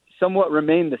has somewhat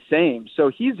remained the same. So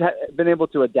he's been able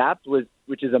to adapt,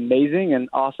 which is amazing and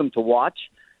awesome to watch.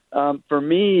 For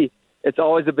me, it's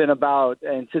always been about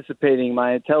anticipating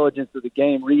my intelligence of the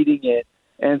game, reading it.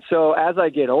 And so as I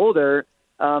get older,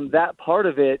 that part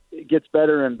of it gets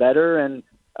better and better. And,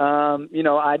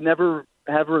 I never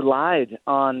have relied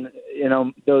on,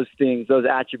 those things, those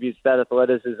attributes, that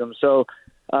athleticism. So,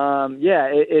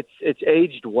 it's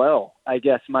aged well, I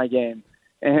guess, my game.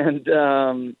 And,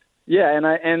 and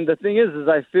the thing is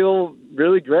I feel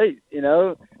really great,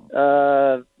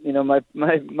 my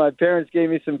parents gave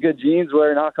me some good genes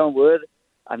where, knock on wood,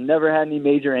 I've never had any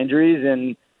major injuries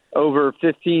in over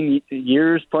 15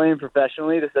 years playing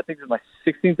professionally. I think this is my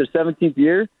 16th or 17th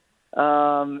year.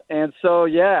 And so,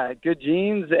 good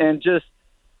genes, and just,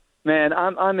 man,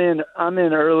 I'm in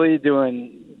early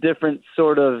doing different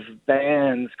sort of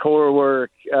bands, core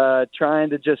work, trying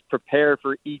to just prepare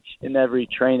for each and every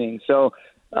training. So,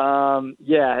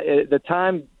 the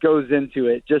time goes into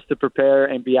it just to prepare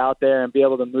and be out there and be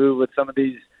able to move with some of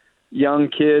these young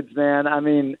kids, man. I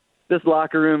mean, this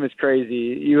locker room is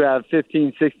crazy. You have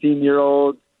 15,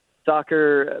 16-year-olds.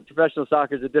 Professional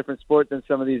soccer is a different sport than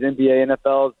some of these NBA,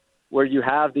 NFLs, where you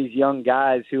have these young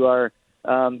guys who are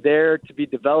there to be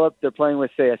developed. They're playing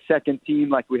with, say, a second team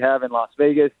like we have in Las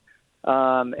Vegas,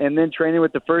 and then training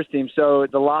with the first team. So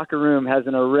the locker room has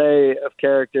an array of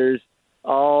characters,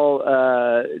 all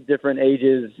different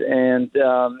ages, and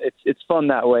it's fun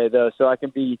that way, though. So I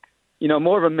can be,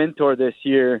 more of a mentor this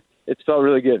year. It's felt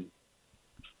really good.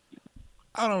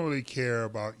 I don't really care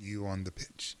about you on the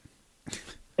pitch.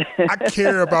 I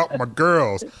care about my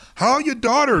girls. How are your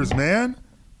daughters, man?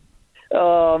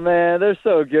 Oh, man, they're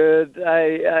so good.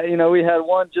 We had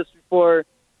one just before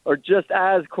or just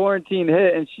as quarantine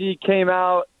hit, and she came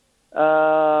out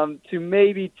to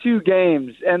maybe 2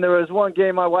 games. And there was one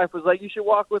game my wife was like, you should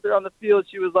walk with her on the field.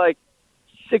 She was like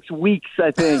 6 weeks,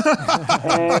 I think.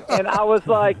 and I was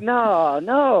like,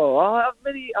 no, I'll have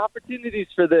many opportunities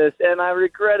for this, and I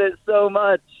regret it so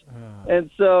much.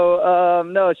 And so,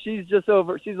 no, she's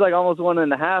like almost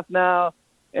 1.5 now.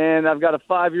 And I've got a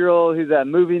 5-year-old who's at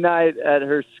movie night at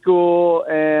her school.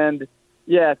 And,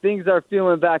 things are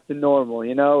feeling back to normal.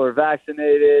 We're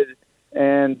vaccinated.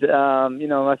 And,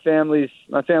 my family's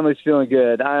feeling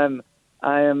good. I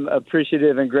am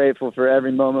appreciative and grateful for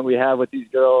every moment we have with these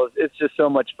girls. It's just so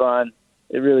much fun.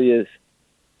 It really is.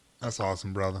 That's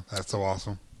awesome, brother. That's so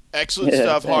awesome. Excellent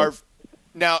stuff, Harv.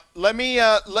 Now, let me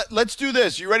let's do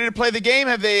this. You ready to play the game?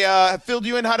 Have they filled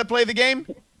you in how to play the game?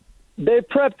 They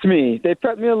prepped me. They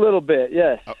prepped me a little bit,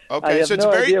 yes. Okay, I have so it's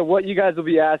no idea what you guys will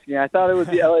be asking. I thought it would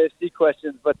be LAFC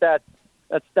questions, but that's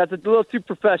a little too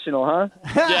professional, huh?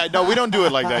 Yeah, no, we don't do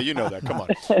it like that. You know that. Come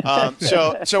on.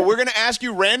 So we're going to ask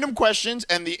you random questions,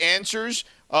 and the answers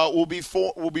will be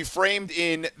framed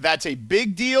in that's a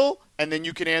big deal, and then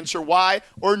you can answer why,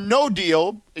 or no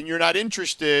deal, and you're not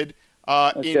interested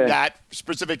in that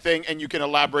specific thing, and you can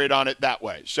elaborate on it that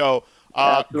way. So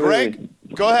Greg,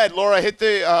 go ahead. Laura, hit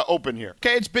the open here.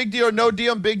 Okay, it's big deal or no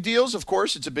deal. Big deals, of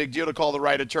course. It's a big deal to call the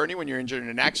right attorney when you're injured in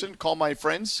an accident. Call my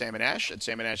friends, Sam and Ash, at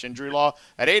Sam and Ash Injury Law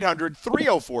at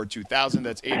 800-304-2000.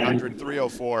 That's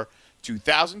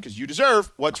 800-304-2000, because you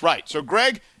deserve what's right. So,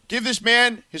 Greg, give this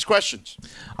man his questions.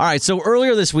 All right, so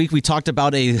earlier this week we talked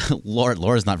about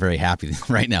Laura's not very happy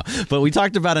right now, but we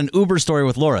talked about an Uber story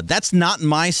with Laura. That's not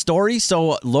my story,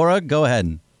 so Laura, go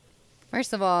ahead.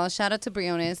 First of all, shout out to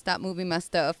Briones. That movie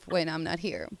messed up when I'm not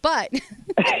here. But,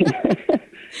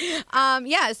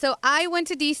 so I went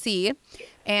to D.C.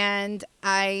 and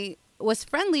I was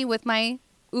friendly with my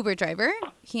Uber driver.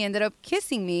 He ended up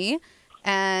kissing me,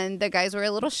 and the guys were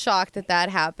a little shocked that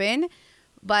happened.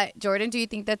 But, Jordan, do you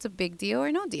think that's a big deal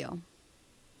or no deal?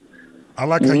 I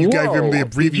like how you gave him the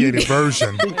abbreviated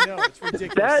version. I know, it's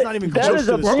ridiculous. It's not even close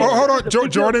to the Hold on,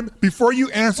 Jordan. Before you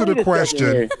answer the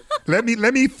question, let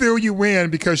me fill you in,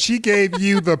 because she gave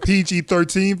you the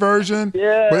PG-13 version,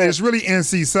 but it's really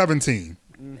NC-17.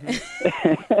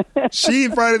 Mm-hmm. She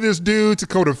invited this dude to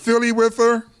go to Philly with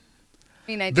her.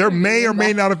 There may or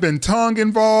may not have been tongue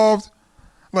involved.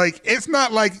 Like, it's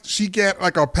not like she got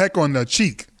like a peck on the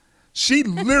cheek. She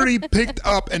literally picked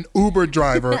up an Uber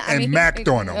driver and macked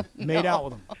on him. Made out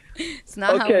with him. It's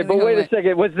not Okay, but wait a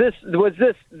second. Was this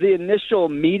the initial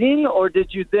meeting, or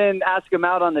did you then ask him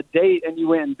out on a date and you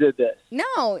went and did this?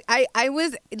 No, I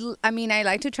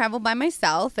like to travel by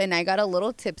myself, and I got a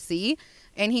little tipsy,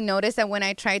 and he noticed that when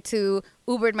I tried to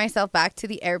Uber myself back to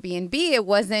the Airbnb, it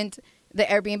wasn't the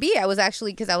Airbnb. I was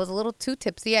actually, because I was a little too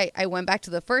tipsy, I went back to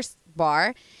the first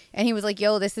bar, and he was like,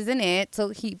 yo, this isn't it. So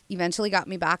he eventually got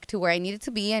me back to where I needed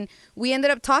to be, and we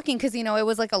ended up talking because, it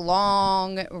was like a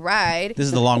long ride. This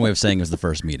is the long way of saying it was the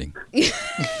first meeting.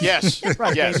 Yes.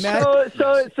 Right, Yes. So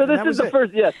this is the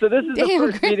first. Yes. So this is the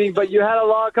first meeting, but you had a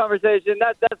long conversation.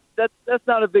 That's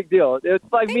not a big deal. It's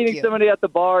like meeting somebody at the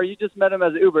bar. You just met him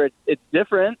as an Uber. It's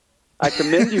different. I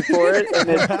commend you for it. And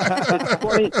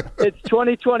it's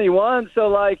 2021. So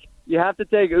like, you have to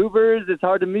take Ubers. It's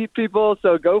hard to meet people,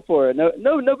 so go for it.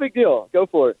 No big deal. Go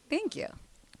for it. Thank you.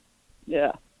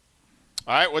 Yeah.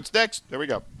 All right, what's next? There we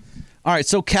go. All right,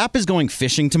 so KAP is going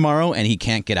fishing tomorrow, and he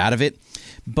can't get out of it,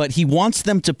 but he wants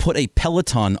them to put a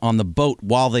Peloton on the boat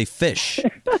while they fish.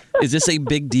 Is this a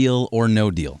big deal or no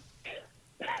deal?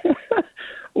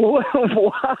 Why?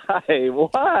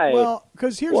 Well,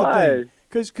 because here's the Why? thing.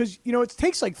 Because it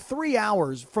takes like 3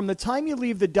 hours from the time you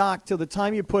leave the dock till the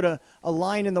time you put a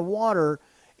line in the water.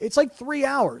 It's like 3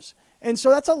 hours. And so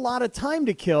that's a lot of time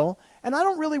to kill. And I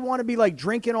don't really want to be like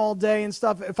drinking all day and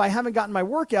stuff if I haven't gotten my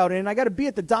workout in. I got to be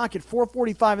at the dock at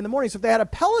 4:45 in the morning. So if they had a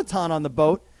Peloton on the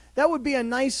boat, that would be a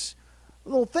nice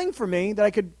little thing for me that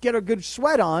I could get a good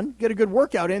sweat on, get a good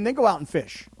workout in, then go out and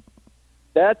fish.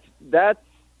 That's a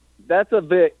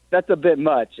bit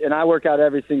much. And I work out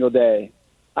every single day.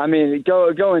 I mean,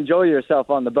 go enjoy yourself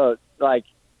on the boat. Like,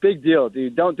 big deal,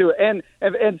 dude. Don't do it.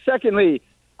 And secondly,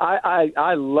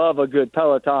 I love a good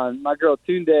Peloton. My girl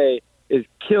Tunde is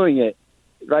killing it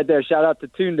right there. Shout out to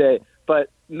Tunde. But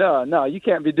no, you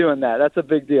can't be doing that. That's a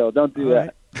big deal. Don't do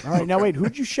that. All right. Now, wait,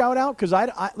 who'd you shout out? Because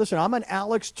listen, I'm an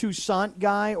Alex Toussaint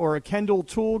guy or a Kendall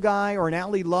Toole guy or an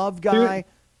Allie Love guy.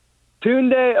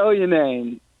 Tunde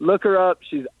Oyene. Look her up.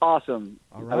 She's awesome.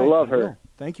 All right, I love her.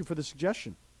 Thank you for the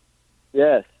suggestion.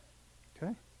 Yes.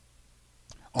 Okay.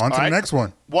 On to the next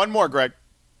one. One more, Greg.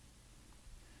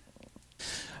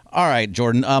 All right,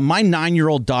 Jordan. My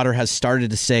 9-year-old daughter has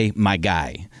started to say "my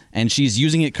guy," and she's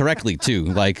using it correctly too.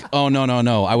 Like, oh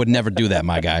no, I would never do that,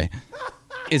 my guy.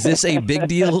 Is this a big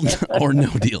deal or no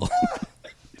deal?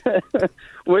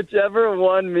 Whichever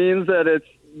one means that it's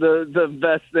the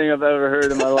best thing I've ever heard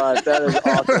in my life. That is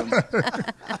awesome.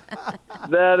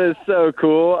 That is so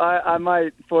cool. I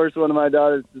might force one of my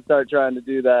daughters to start trying to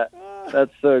do that.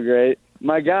 That's so great.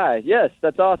 My guy. Yes,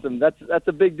 that's awesome. That's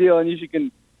a big deal, and you should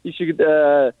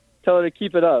tell her to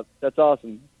keep it up. That's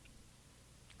awesome.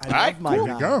 I love my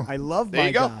guy. I love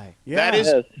my guy. Yeah. That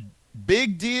is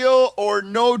big deal or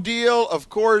no deal. Of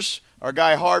course, our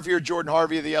guy Harvey, Jordan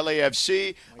Harvey of the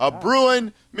LAFC,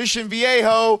 Bruin, Mission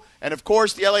Viejo, and of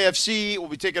course the LAFC will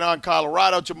be taking on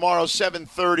Colorado tomorrow,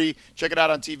 7:30. Check it out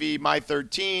on TV, My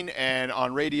 13, and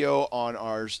on radio on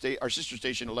our sister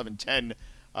station, 1110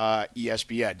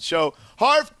 ESPN. So,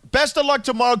 Harv, best of luck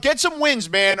tomorrow. Get some wins,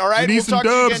 man. All right, we need some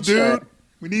dubs, dude. Soon.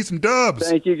 We need some dubs.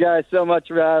 Thank you guys so much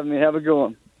for having me. Have a good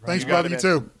one. Thanks, brother. You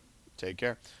too. Take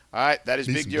care. All right, that is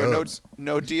Need big some deal, dubs.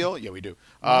 no deal. Yeah, we do.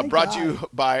 Brought to you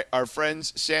by our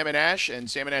friends Sam and Ash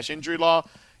Injury Law.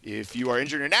 If you are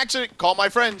injured in an accident, call my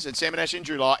friends at Sam and Ash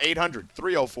Injury Law,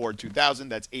 800-304-2000.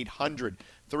 That's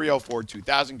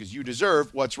 800-304-2000, because you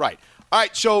deserve what's right. All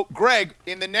right, so, Greg,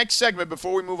 in the next segment,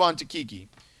 before we move on to Kiki,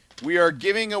 we are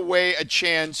giving away a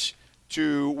chance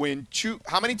to win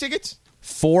how many tickets?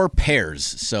 4 pairs.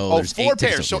 So there's 4 8 pairs.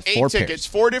 tickets. So 8 4 tickets, pairs.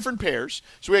 4 different pairs.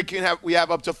 So we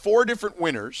have up to 4 different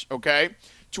winners, okay,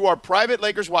 to our private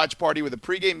Lakers watch party with a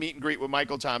pregame meet and greet with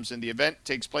Michael Thompson. The event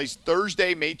takes place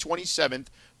Thursday, May 27th,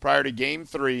 prior to Game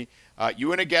 3.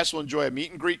 You and a guest will enjoy a meet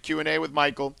and greet Q&A with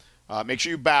Michael. Make sure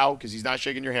you bow because he's not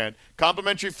shaking your hand.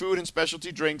 Complimentary food and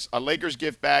specialty drinks, a Lakers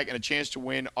gift bag, and a chance to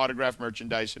win autographed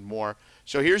merchandise and more.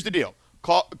 So here's the deal.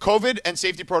 COVID and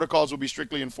safety protocols will be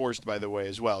strictly enforced, by the way,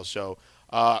 as well. So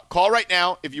call right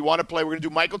now if you want to play. We're going to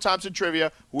do Michael Thompson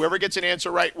trivia. Whoever gets an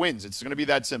answer right wins. It's going to be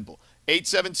that simple.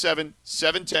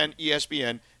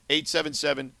 877-710-ESPN,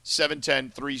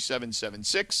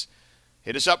 877-710-3776.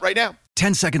 Hit us up right now.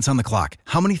 10 seconds on the clock.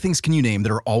 How many things can you name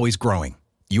that are always growing?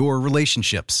 Your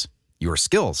relationships, your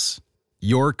skills,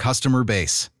 your customer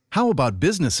base. How about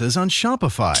businesses on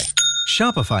Shopify?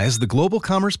 Shopify is the global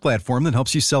commerce platform that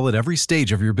helps you sell at every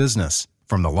stage of your business.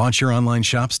 From the launch your online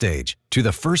shop stage, to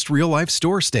the first real-life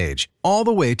store stage, all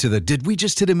the way to the did we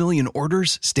just hit a million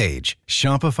orders stage.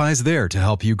 Shopify's there to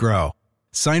help you grow.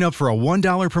 Sign up for a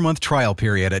 $1 per month trial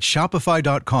period at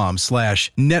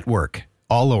shopify.com/network,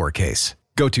 all lowercase.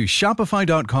 Go to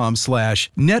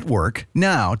shopify.com/network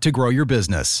now to grow your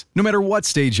business, no matter what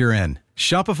stage you're in.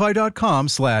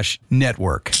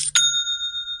 Shopify.com/network.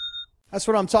 That's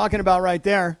what I'm talking about right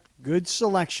there. Good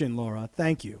selection, Laura.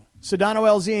 Thank you. Sedano,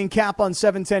 LZ, and KAP on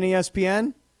 710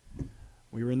 ESPN.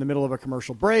 We were in the middle of a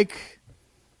commercial break.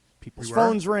 People's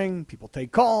phones ring. People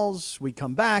take calls. We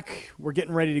come back. We're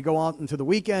getting ready to go out into the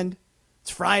weekend.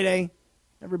 It's Friday.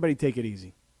 Everybody take it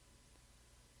easy.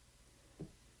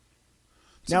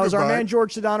 Now, is our man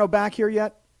George Sedano back here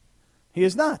yet? He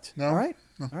is not. No. All right.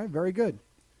 No. All right. Very good.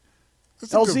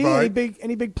 It's a LZ, good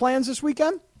any big plans this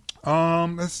weekend?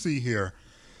 Let's see here.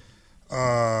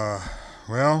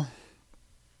 Well,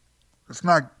 it's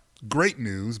not great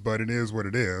news, but it is what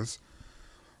it is.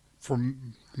 For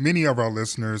many of our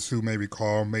listeners who may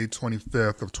recall, May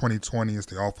 25th of 2020 is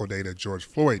the awful day that George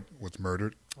Floyd was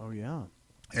murdered. Oh, yeah.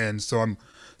 And so I'm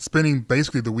spending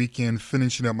basically the weekend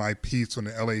finishing up my piece on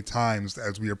the LA Times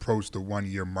as we approach the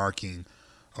 1-year marking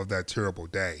of that terrible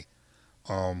day.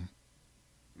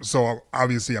 So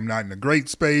obviously I'm not in a great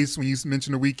space when you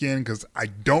mention the weekend because I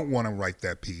don't want to write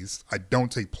that piece. I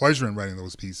don't take pleasure in writing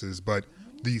those pieces, but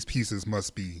these pieces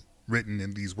must be written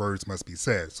and these words must be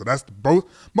said. So that's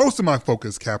most of my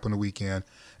focus, KAP, on the weekend.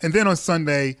 And then on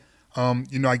Sunday,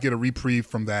 I get a reprieve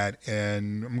from that,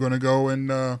 and I'm going to go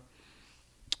and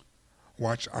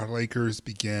watch our Lakers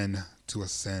begin to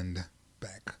ascend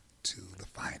back to the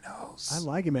finals. I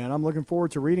like it, man. I'm looking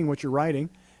forward to reading what you're writing.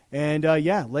 And,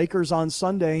 Lakers on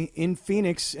Sunday in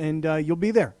Phoenix, and you'll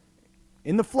be there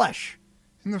in the flesh.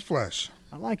 In the flesh.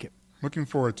 I like it. Looking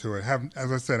forward to it.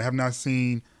 As I said, I have not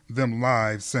seen them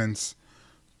live since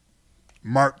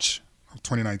March of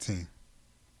 2019.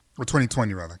 Or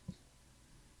 2020, rather.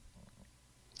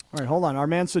 All right, hold on. Our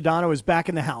man Sedano is back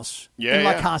in the house. In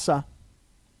La Casa.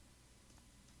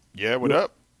 Yeah, what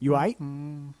up? You all right?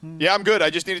 Mm-hmm. Yeah, I'm good. I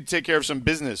just need to take care of some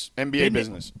business, NBA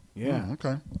business. Yeah. Okay.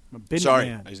 I'm a business Sorry,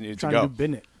 man. I just needed to Trying go. to do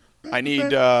business. I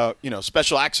need,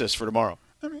 special access for tomorrow.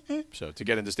 So to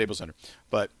get into Staples Center.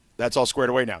 But that's all squared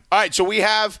away now. All right, so we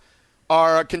have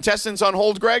our contestants on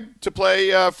hold, Greg, to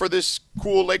play for this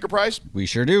cool Laker prize. We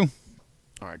sure do.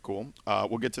 All right, cool.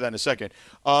 We'll get to that in a second.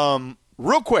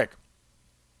 Real quick,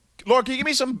 Laura, can you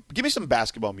give me some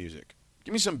basketball music?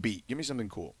 Give me some beat. Give me something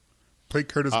cool. Play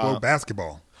Curtis Blow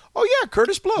basketball. Oh, yeah,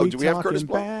 Curtis Blow. Do we have Curtis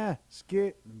Blow?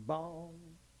 Basketball.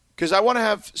 Because I want to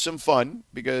have some fun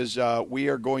because we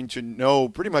are going to know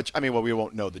pretty much – we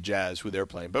won't know the Jazz, who they're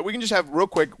playing. But we can just have real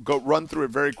quick, run through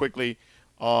it very quickly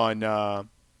on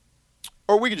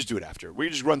or we can just do it after. We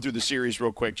can just run through the series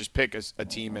real quick, just pick a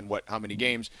team and how many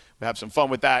games. We'll have some fun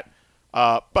with that.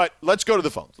 But let's go to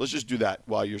the phones. Let's just do that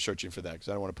while you're searching for that because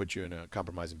I don't want to put you in a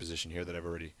compromising position here that I've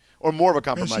already – or more of a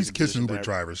compromising position. She's kissing Uber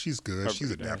drivers. She's good. She's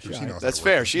adaptable. She knows That's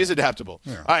fair. She is adaptable.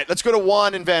 Yeah. All right, let's go to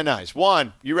Juan and Van Nuys.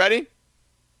 Juan, you ready?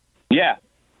 Yeah.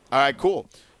 All right, cool.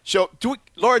 So,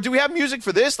 Laura, do we have music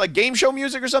for this, like game show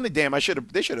music or something? Damn, we should have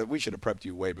prepped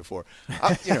you way before.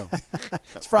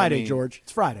 It's Friday, George.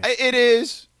 It's Friday. It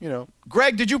is.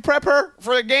 Greg, did you prep her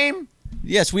for a game?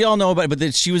 Yes, we all know about it,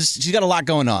 but she's got a lot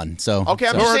going on. So okay,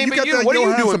 I'm just Laura, saying. you got that what are you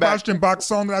Johann doing back? Sebastian Bach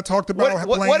song that I talked about.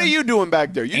 What are you doing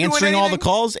back there? You answering all the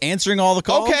calls. Answering all the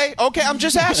calls. Okay. I'm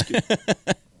just asking.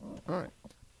 All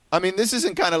right. This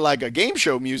isn't kind of like a game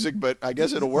show music, but I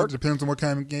guess it'll work. It depends on what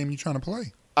kind of game you're trying to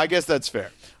play. I guess that's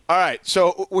fair. All right,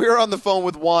 so we're on the phone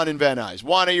with Juan and Van Nuys.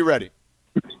 Juan, are you ready?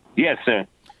 Yes, sir.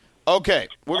 Okay,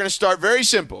 we're going to start very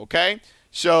simple, okay?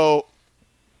 So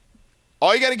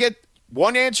all you got to get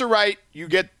one answer right, you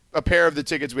get a pair of the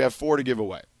tickets. We have 4 to give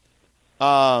away.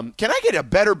 Can I get a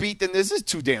better beat than this? This is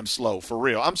too damn slow, for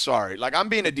real. I'm sorry. Like, I'm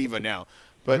being a diva now.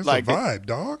 But It's like a vibe,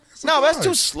 dog. It's a No, that's vibe.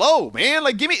 too slow, man.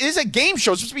 Like, this is a game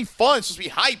show. It's supposed to be fun. It's supposed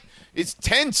to be hype. It's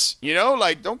tense, you know?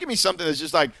 Like, don't give me something that's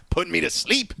just, like, putting me to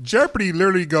sleep. Jeopardy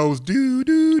literally goes do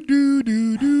do do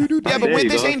do do do. Yeah, but There wait, you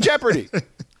this go. ain't Jeopardy.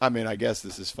 I mean, I guess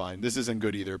this is fine. This isn't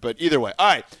good either. But either way. All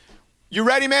right. You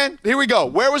ready, man? Here we go.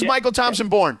 Where was Michael Thompson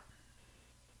born?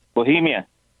 Bohemia.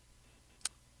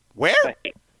 Where?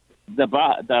 The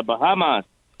Bahamas.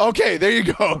 Okay, there you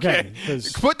go. Okay.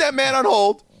 'cause- Put that man on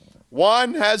hold.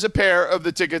 Juan has a pair of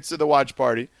the tickets to the watch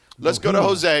party. Let's go to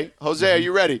Jose. Jose, are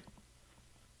you ready?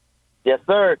 Yes,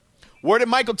 sir. Where did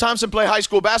Michael Thompson play high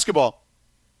school basketball?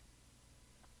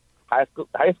 High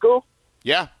school?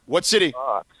 Yeah. What city?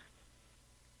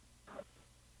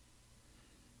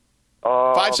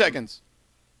 5 seconds.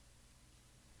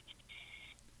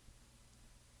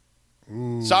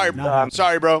 Sorry,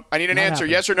 bro. I need an Not answer.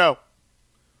 happening. Yes or no?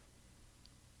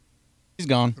 He's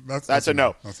gone. That's a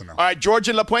no. That's a no. All right, George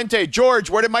in La Puente. George,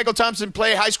 where did Michael Thompson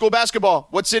play high school basketball?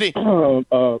 What city?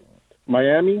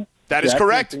 Miami. That is Jackson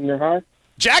correct. Senior High.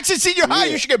 Jackson Senior High.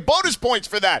 You should get bonus points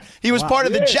for that. He was part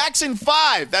of the Jackson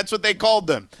 5. That's what they called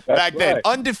them back then. right.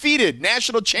 Undefeated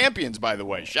national champions, by the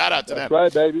way. Shout out to That's them.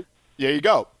 right, baby. There you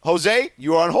go. Jose,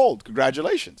 you are on hold.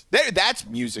 Congratulations. That's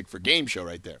music for game show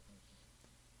right there.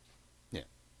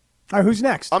 All right, who's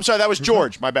next? I'm sorry, that was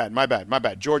George. My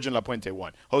bad. George and La Puente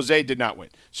won. Jose did not win.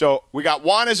 So we got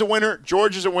Juan as a winner.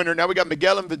 George is a winner. Now we got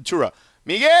Miguel and Ventura.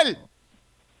 Miguel!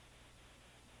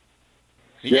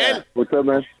 Yeah. What's up,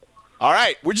 man? All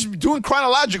right, we're just doing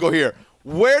chronological here.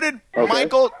 Where did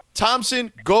Michael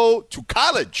Thompson go to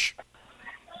college?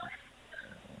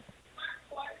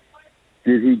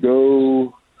 Did he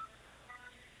go?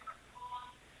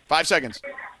 5 seconds.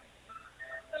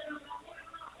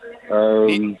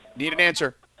 Did Need an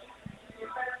answer.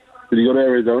 he go to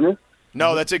Arizona?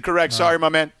 No, that's incorrect. Sorry, my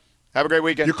man. Have a great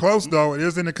weekend. You're close though. It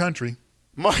is in the country.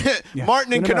 Martin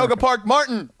in in Canoga America. Park.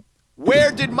 Martin,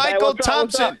 where did Michael what's up,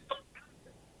 what's Thompson?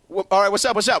 All right, what's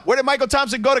up? Where did Michael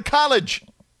Thompson go to college?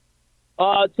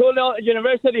 Tulane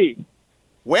University.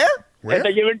 Where? Where?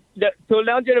 Tulane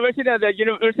University at the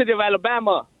University of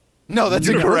Alabama. No, that's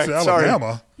University incorrect. of Sorry.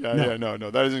 Alabama.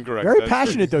 No, that is incorrect. Very That's-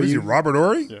 passionate, though. Was he You, Robert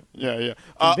Ory? Yeah.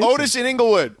 Otis in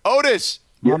Inglewood. Otis,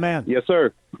 my man. Yes,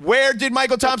 sir. where did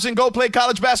Michael Thompson go play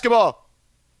college basketball?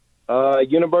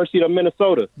 University of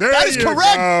Minnesota. There That is you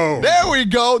correct. go. There we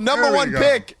go. Number There we one go.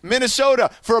 pick, Minnesota.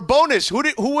 For a bonus, who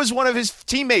was one of his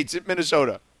teammates at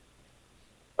Minnesota?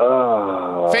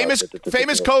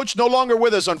 Famous coach, no longer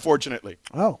with us, unfortunately.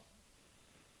 Oh,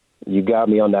 You got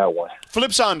me on that one.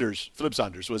 Flip Saunders. Flip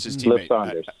Saunders was his Flip teammate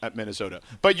Saunders. at Minnesota.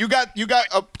 But you got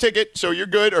a ticket, so you're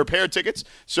good, or a pair of tickets.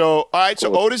 So, all right, so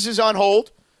Cool. Otis is on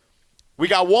hold. We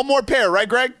got one more pair, right,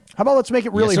 Greg? how about let's make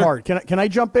it really Yes, sir. hard? Can I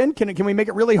jump in? Can we make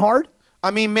it really hard?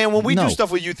 I mean, man, when we do No.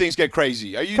 stuff with you, things get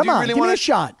crazy. Do Come you on, really give me want a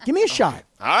shot. Give me a shot.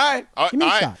 All right. Give me a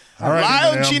shot. All right,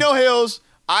 Lyle and Eminem. Chino Hills.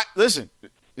 Listen,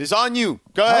 it's on you.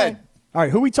 Go ahead. All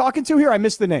right, who we talking to here? I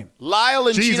missed the name. Lyle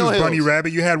and Jesus, Chino Hills. Bunny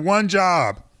Rabbit, you had one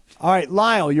job. All right,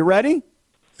 Lyle, you ready?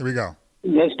 Here we go.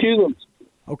 Let's choose them.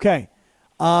 Okay.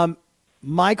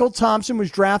 Michael Thompson was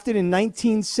drafted in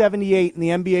 1978 in the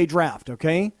NBA draft,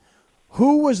 okay?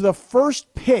 Who was the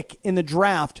first pick in the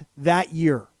draft that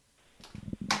year?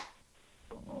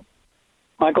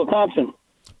 Michael Thompson.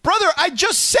 Brother, I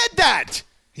just said that.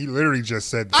 He literally just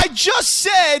said that. I just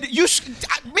said you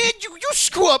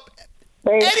screw up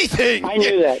anything. I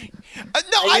knew that.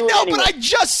 I knew it know, anyway. but I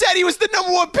just said he was the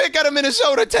number one pick out of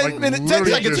Minnesota 10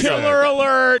 literally seconds just ago. said it.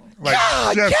 alert. Like,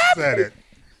 God, just Cap. said it.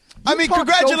 I mean, talk so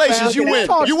congratulations. fast. You win.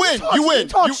 talk- You win. talk- You win. You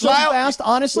talk so Lyle, fast,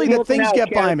 honestly, You're that things looking get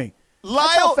out, by Cap. me. Lyle,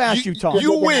 That's how fast you talk.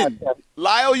 You win.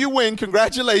 Lyle, you win.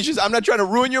 Congratulations. I'm not trying to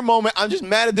ruin your moment. I'm just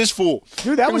mad at this fool.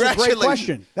 Dude, that was a great Congratulations.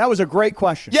 question. That was a great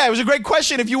question. Yeah, it was a great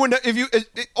question. If you wouldn't,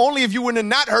 only if you wouldn't have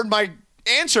not heard my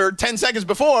answer 10 seconds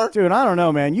before. Dude, I don't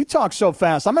know, man. You talk so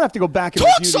fast. I'm going to have to go back and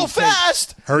Talk review so these tapes.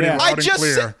 fast. Heard Yeah. it I loud and just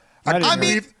clear. said- I didn't I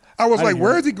hear it. I was I like, didn't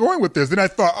where hear is he going with this? Then I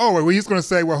thought, oh, well, he's going to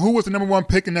say, well, who was the number one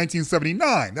pick in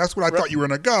 1979? That's what I thought you were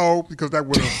going to go because that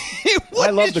would have. What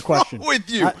I love is the question. wrong with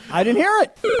you? I didn't hear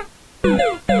it.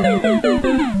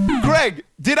 Greg,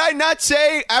 did I not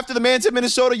say after the man said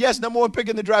Minnesota, yes, number one pick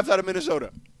in the draft out of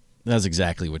Minnesota? That's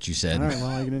exactly what you said. All right, well,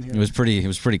 I didn't hear It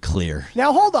was pretty clear.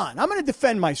 Now, hold on. I'm going to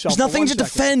defend myself. There's for nothing one to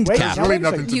second. defend, Wait, Cap. now, Really wait a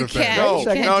nothing second. to You defend. can't. No, you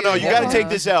can't no, do you got to that. take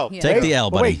this L. Yeah. Take the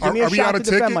L, But buddy. wait, give me a Are we shot out to of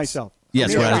defend tickets? myself.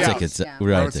 Yes, we're out of tickets. Yeah.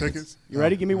 We're out of tickets. You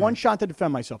ready? Give me one shot to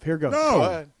defend myself. Here goes.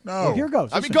 No. Here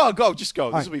goes. I mean, Listen. go. Just go.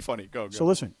 This right. will be funny. Go. So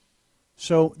listen.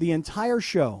 So the entire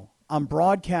show, I'm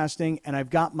broadcasting, and I've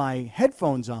got my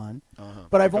headphones on,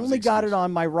 but I've only got it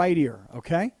on my right ear,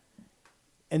 okay?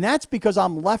 And that's because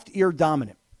I'm left ear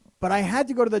dominant. But I had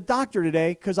to go to the doctor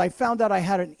today because I found out I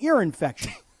had an ear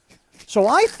infection. So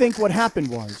I think what happened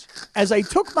was, as I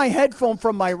took my headphone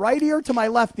from my right ear to my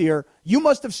left ear, you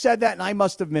must have said that and I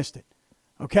must have missed it,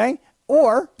 okay?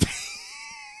 Or,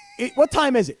 what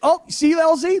time is it? Oh, see,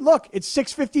 LZ? Look, it's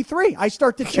 6:53. I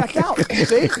start to check out.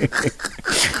 See?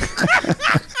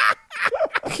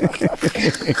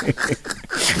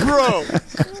 Bro.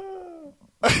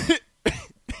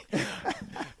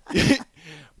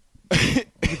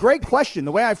 It's a great question.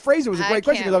 The way I phrased it was a great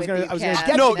question because I was going to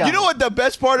get No, to that. you know what the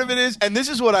best part of it is? And this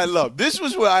is what I love. This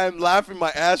was where I am laughing my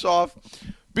ass off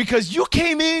because you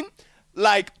came in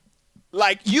like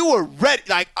you were ready.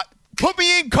 Like, put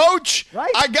me in, coach.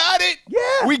 Right. I got it.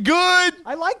 Yeah. We good.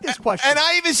 I like this question. And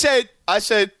I even said,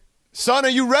 son, are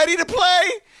you ready to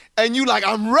play? And you like,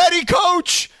 I'm ready,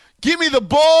 coach. Give me the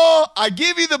ball. I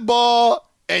give you the ball.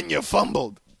 And you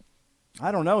fumbled.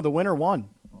 I don't know. The winner won.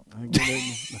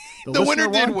 The winner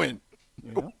did win.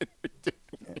 You know?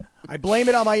 I blame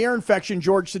it on my ear infection,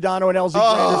 George Sedano and LZ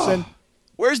Granderson.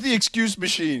 Where's the excuse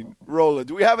machine, Rolla?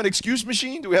 Do we have an excuse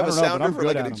machine? Do we have a sounder for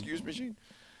like an excuse machine?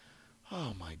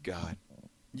 Oh, my God.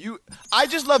 I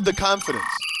just love the confidence.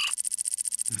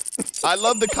 I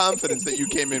love the confidence that you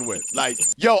came in with. Like,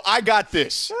 yo, I got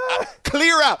this.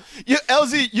 Clear out.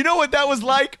 LZ, you know what that was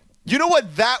like? You know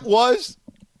what that was?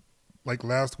 Like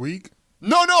last week?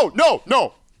 No.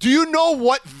 Do you know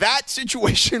what that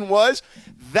situation was?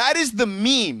 That is the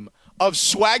meme of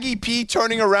Swaggy P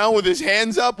turning around with his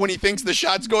hands up when he thinks the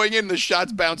shot's going in and the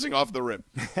shot's bouncing off the rim.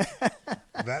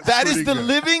 That is the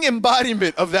living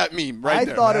embodiment of that meme right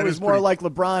there. I thought it was more like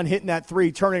LeBron hitting that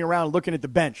three, turning around and looking at the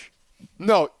bench.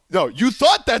 No, you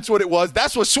thought that's what it was.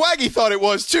 That's what Swaggy thought it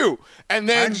was too. And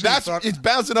then it's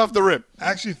bouncing off the rim. I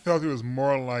actually felt it was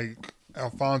more like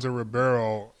Alfonso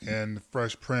Ribeiro in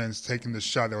Fresh Prince taking the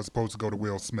shot that was supposed to go to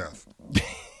Will Smith.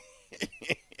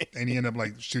 And he ended up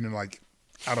like shooting like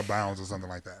out of bounds or something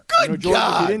like that. Good George,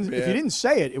 God, if you didn't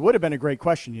say it, it would have been a great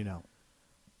question, you know.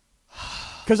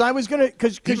 Because I was going to,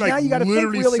 because now you got to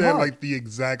think really said hard. like the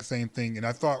exact same thing. And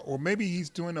I thought, well, maybe he's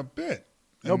doing a bit.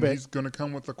 No bit. He's going to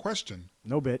come with a question.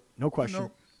 No bit. No question.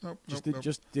 Nope. Just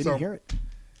didn't hear it.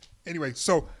 Anyway,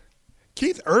 so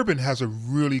Keith Urban has a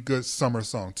really good summer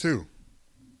song too.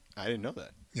 I didn't know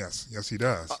that. Yes, he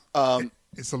does.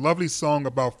 It's a lovely song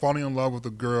about falling in love with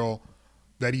a girl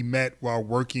that he met while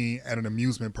working at an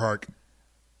amusement park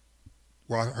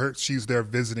while she's there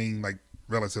visiting like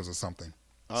relatives or something.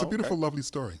 It's a beautiful, lovely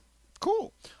story.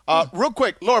 Cool. Real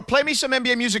quick, Laura, play me some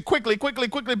NBA music quickly,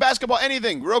 basketball,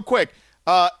 anything, real quick.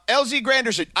 LZ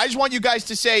Granderson, I just want you guys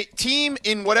to say team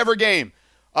in whatever game.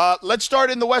 Let's start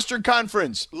in the Western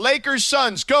Conference. Lakers,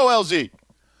 Suns. Go, LZ.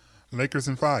 Lakers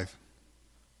in 5.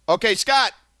 Okay,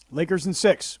 Scott. Lakers in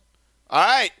 6. All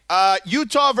right.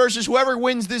 Utah versus whoever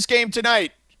wins this game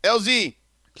tonight. LZ.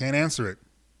 Can't answer it.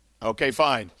 Okay,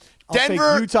 fine. I'll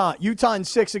Denver. take Utah in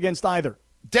 6 against either.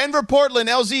 Denver, Portland.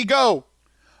 LZ, go.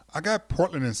 I got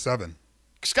Portland in 7.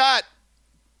 Scott.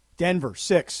 Denver,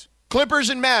 6. Clippers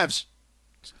and Mavs.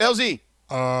 LZ.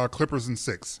 Clippers in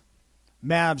 6.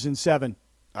 Mavs in 7.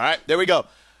 All right, there we go.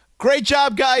 Great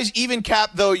job, guys. Even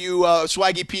KAP, though you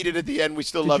Swaggy Pete it at the end. We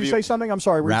still love you. Did you say something? I'm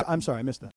sorry. I'm sorry. I missed that.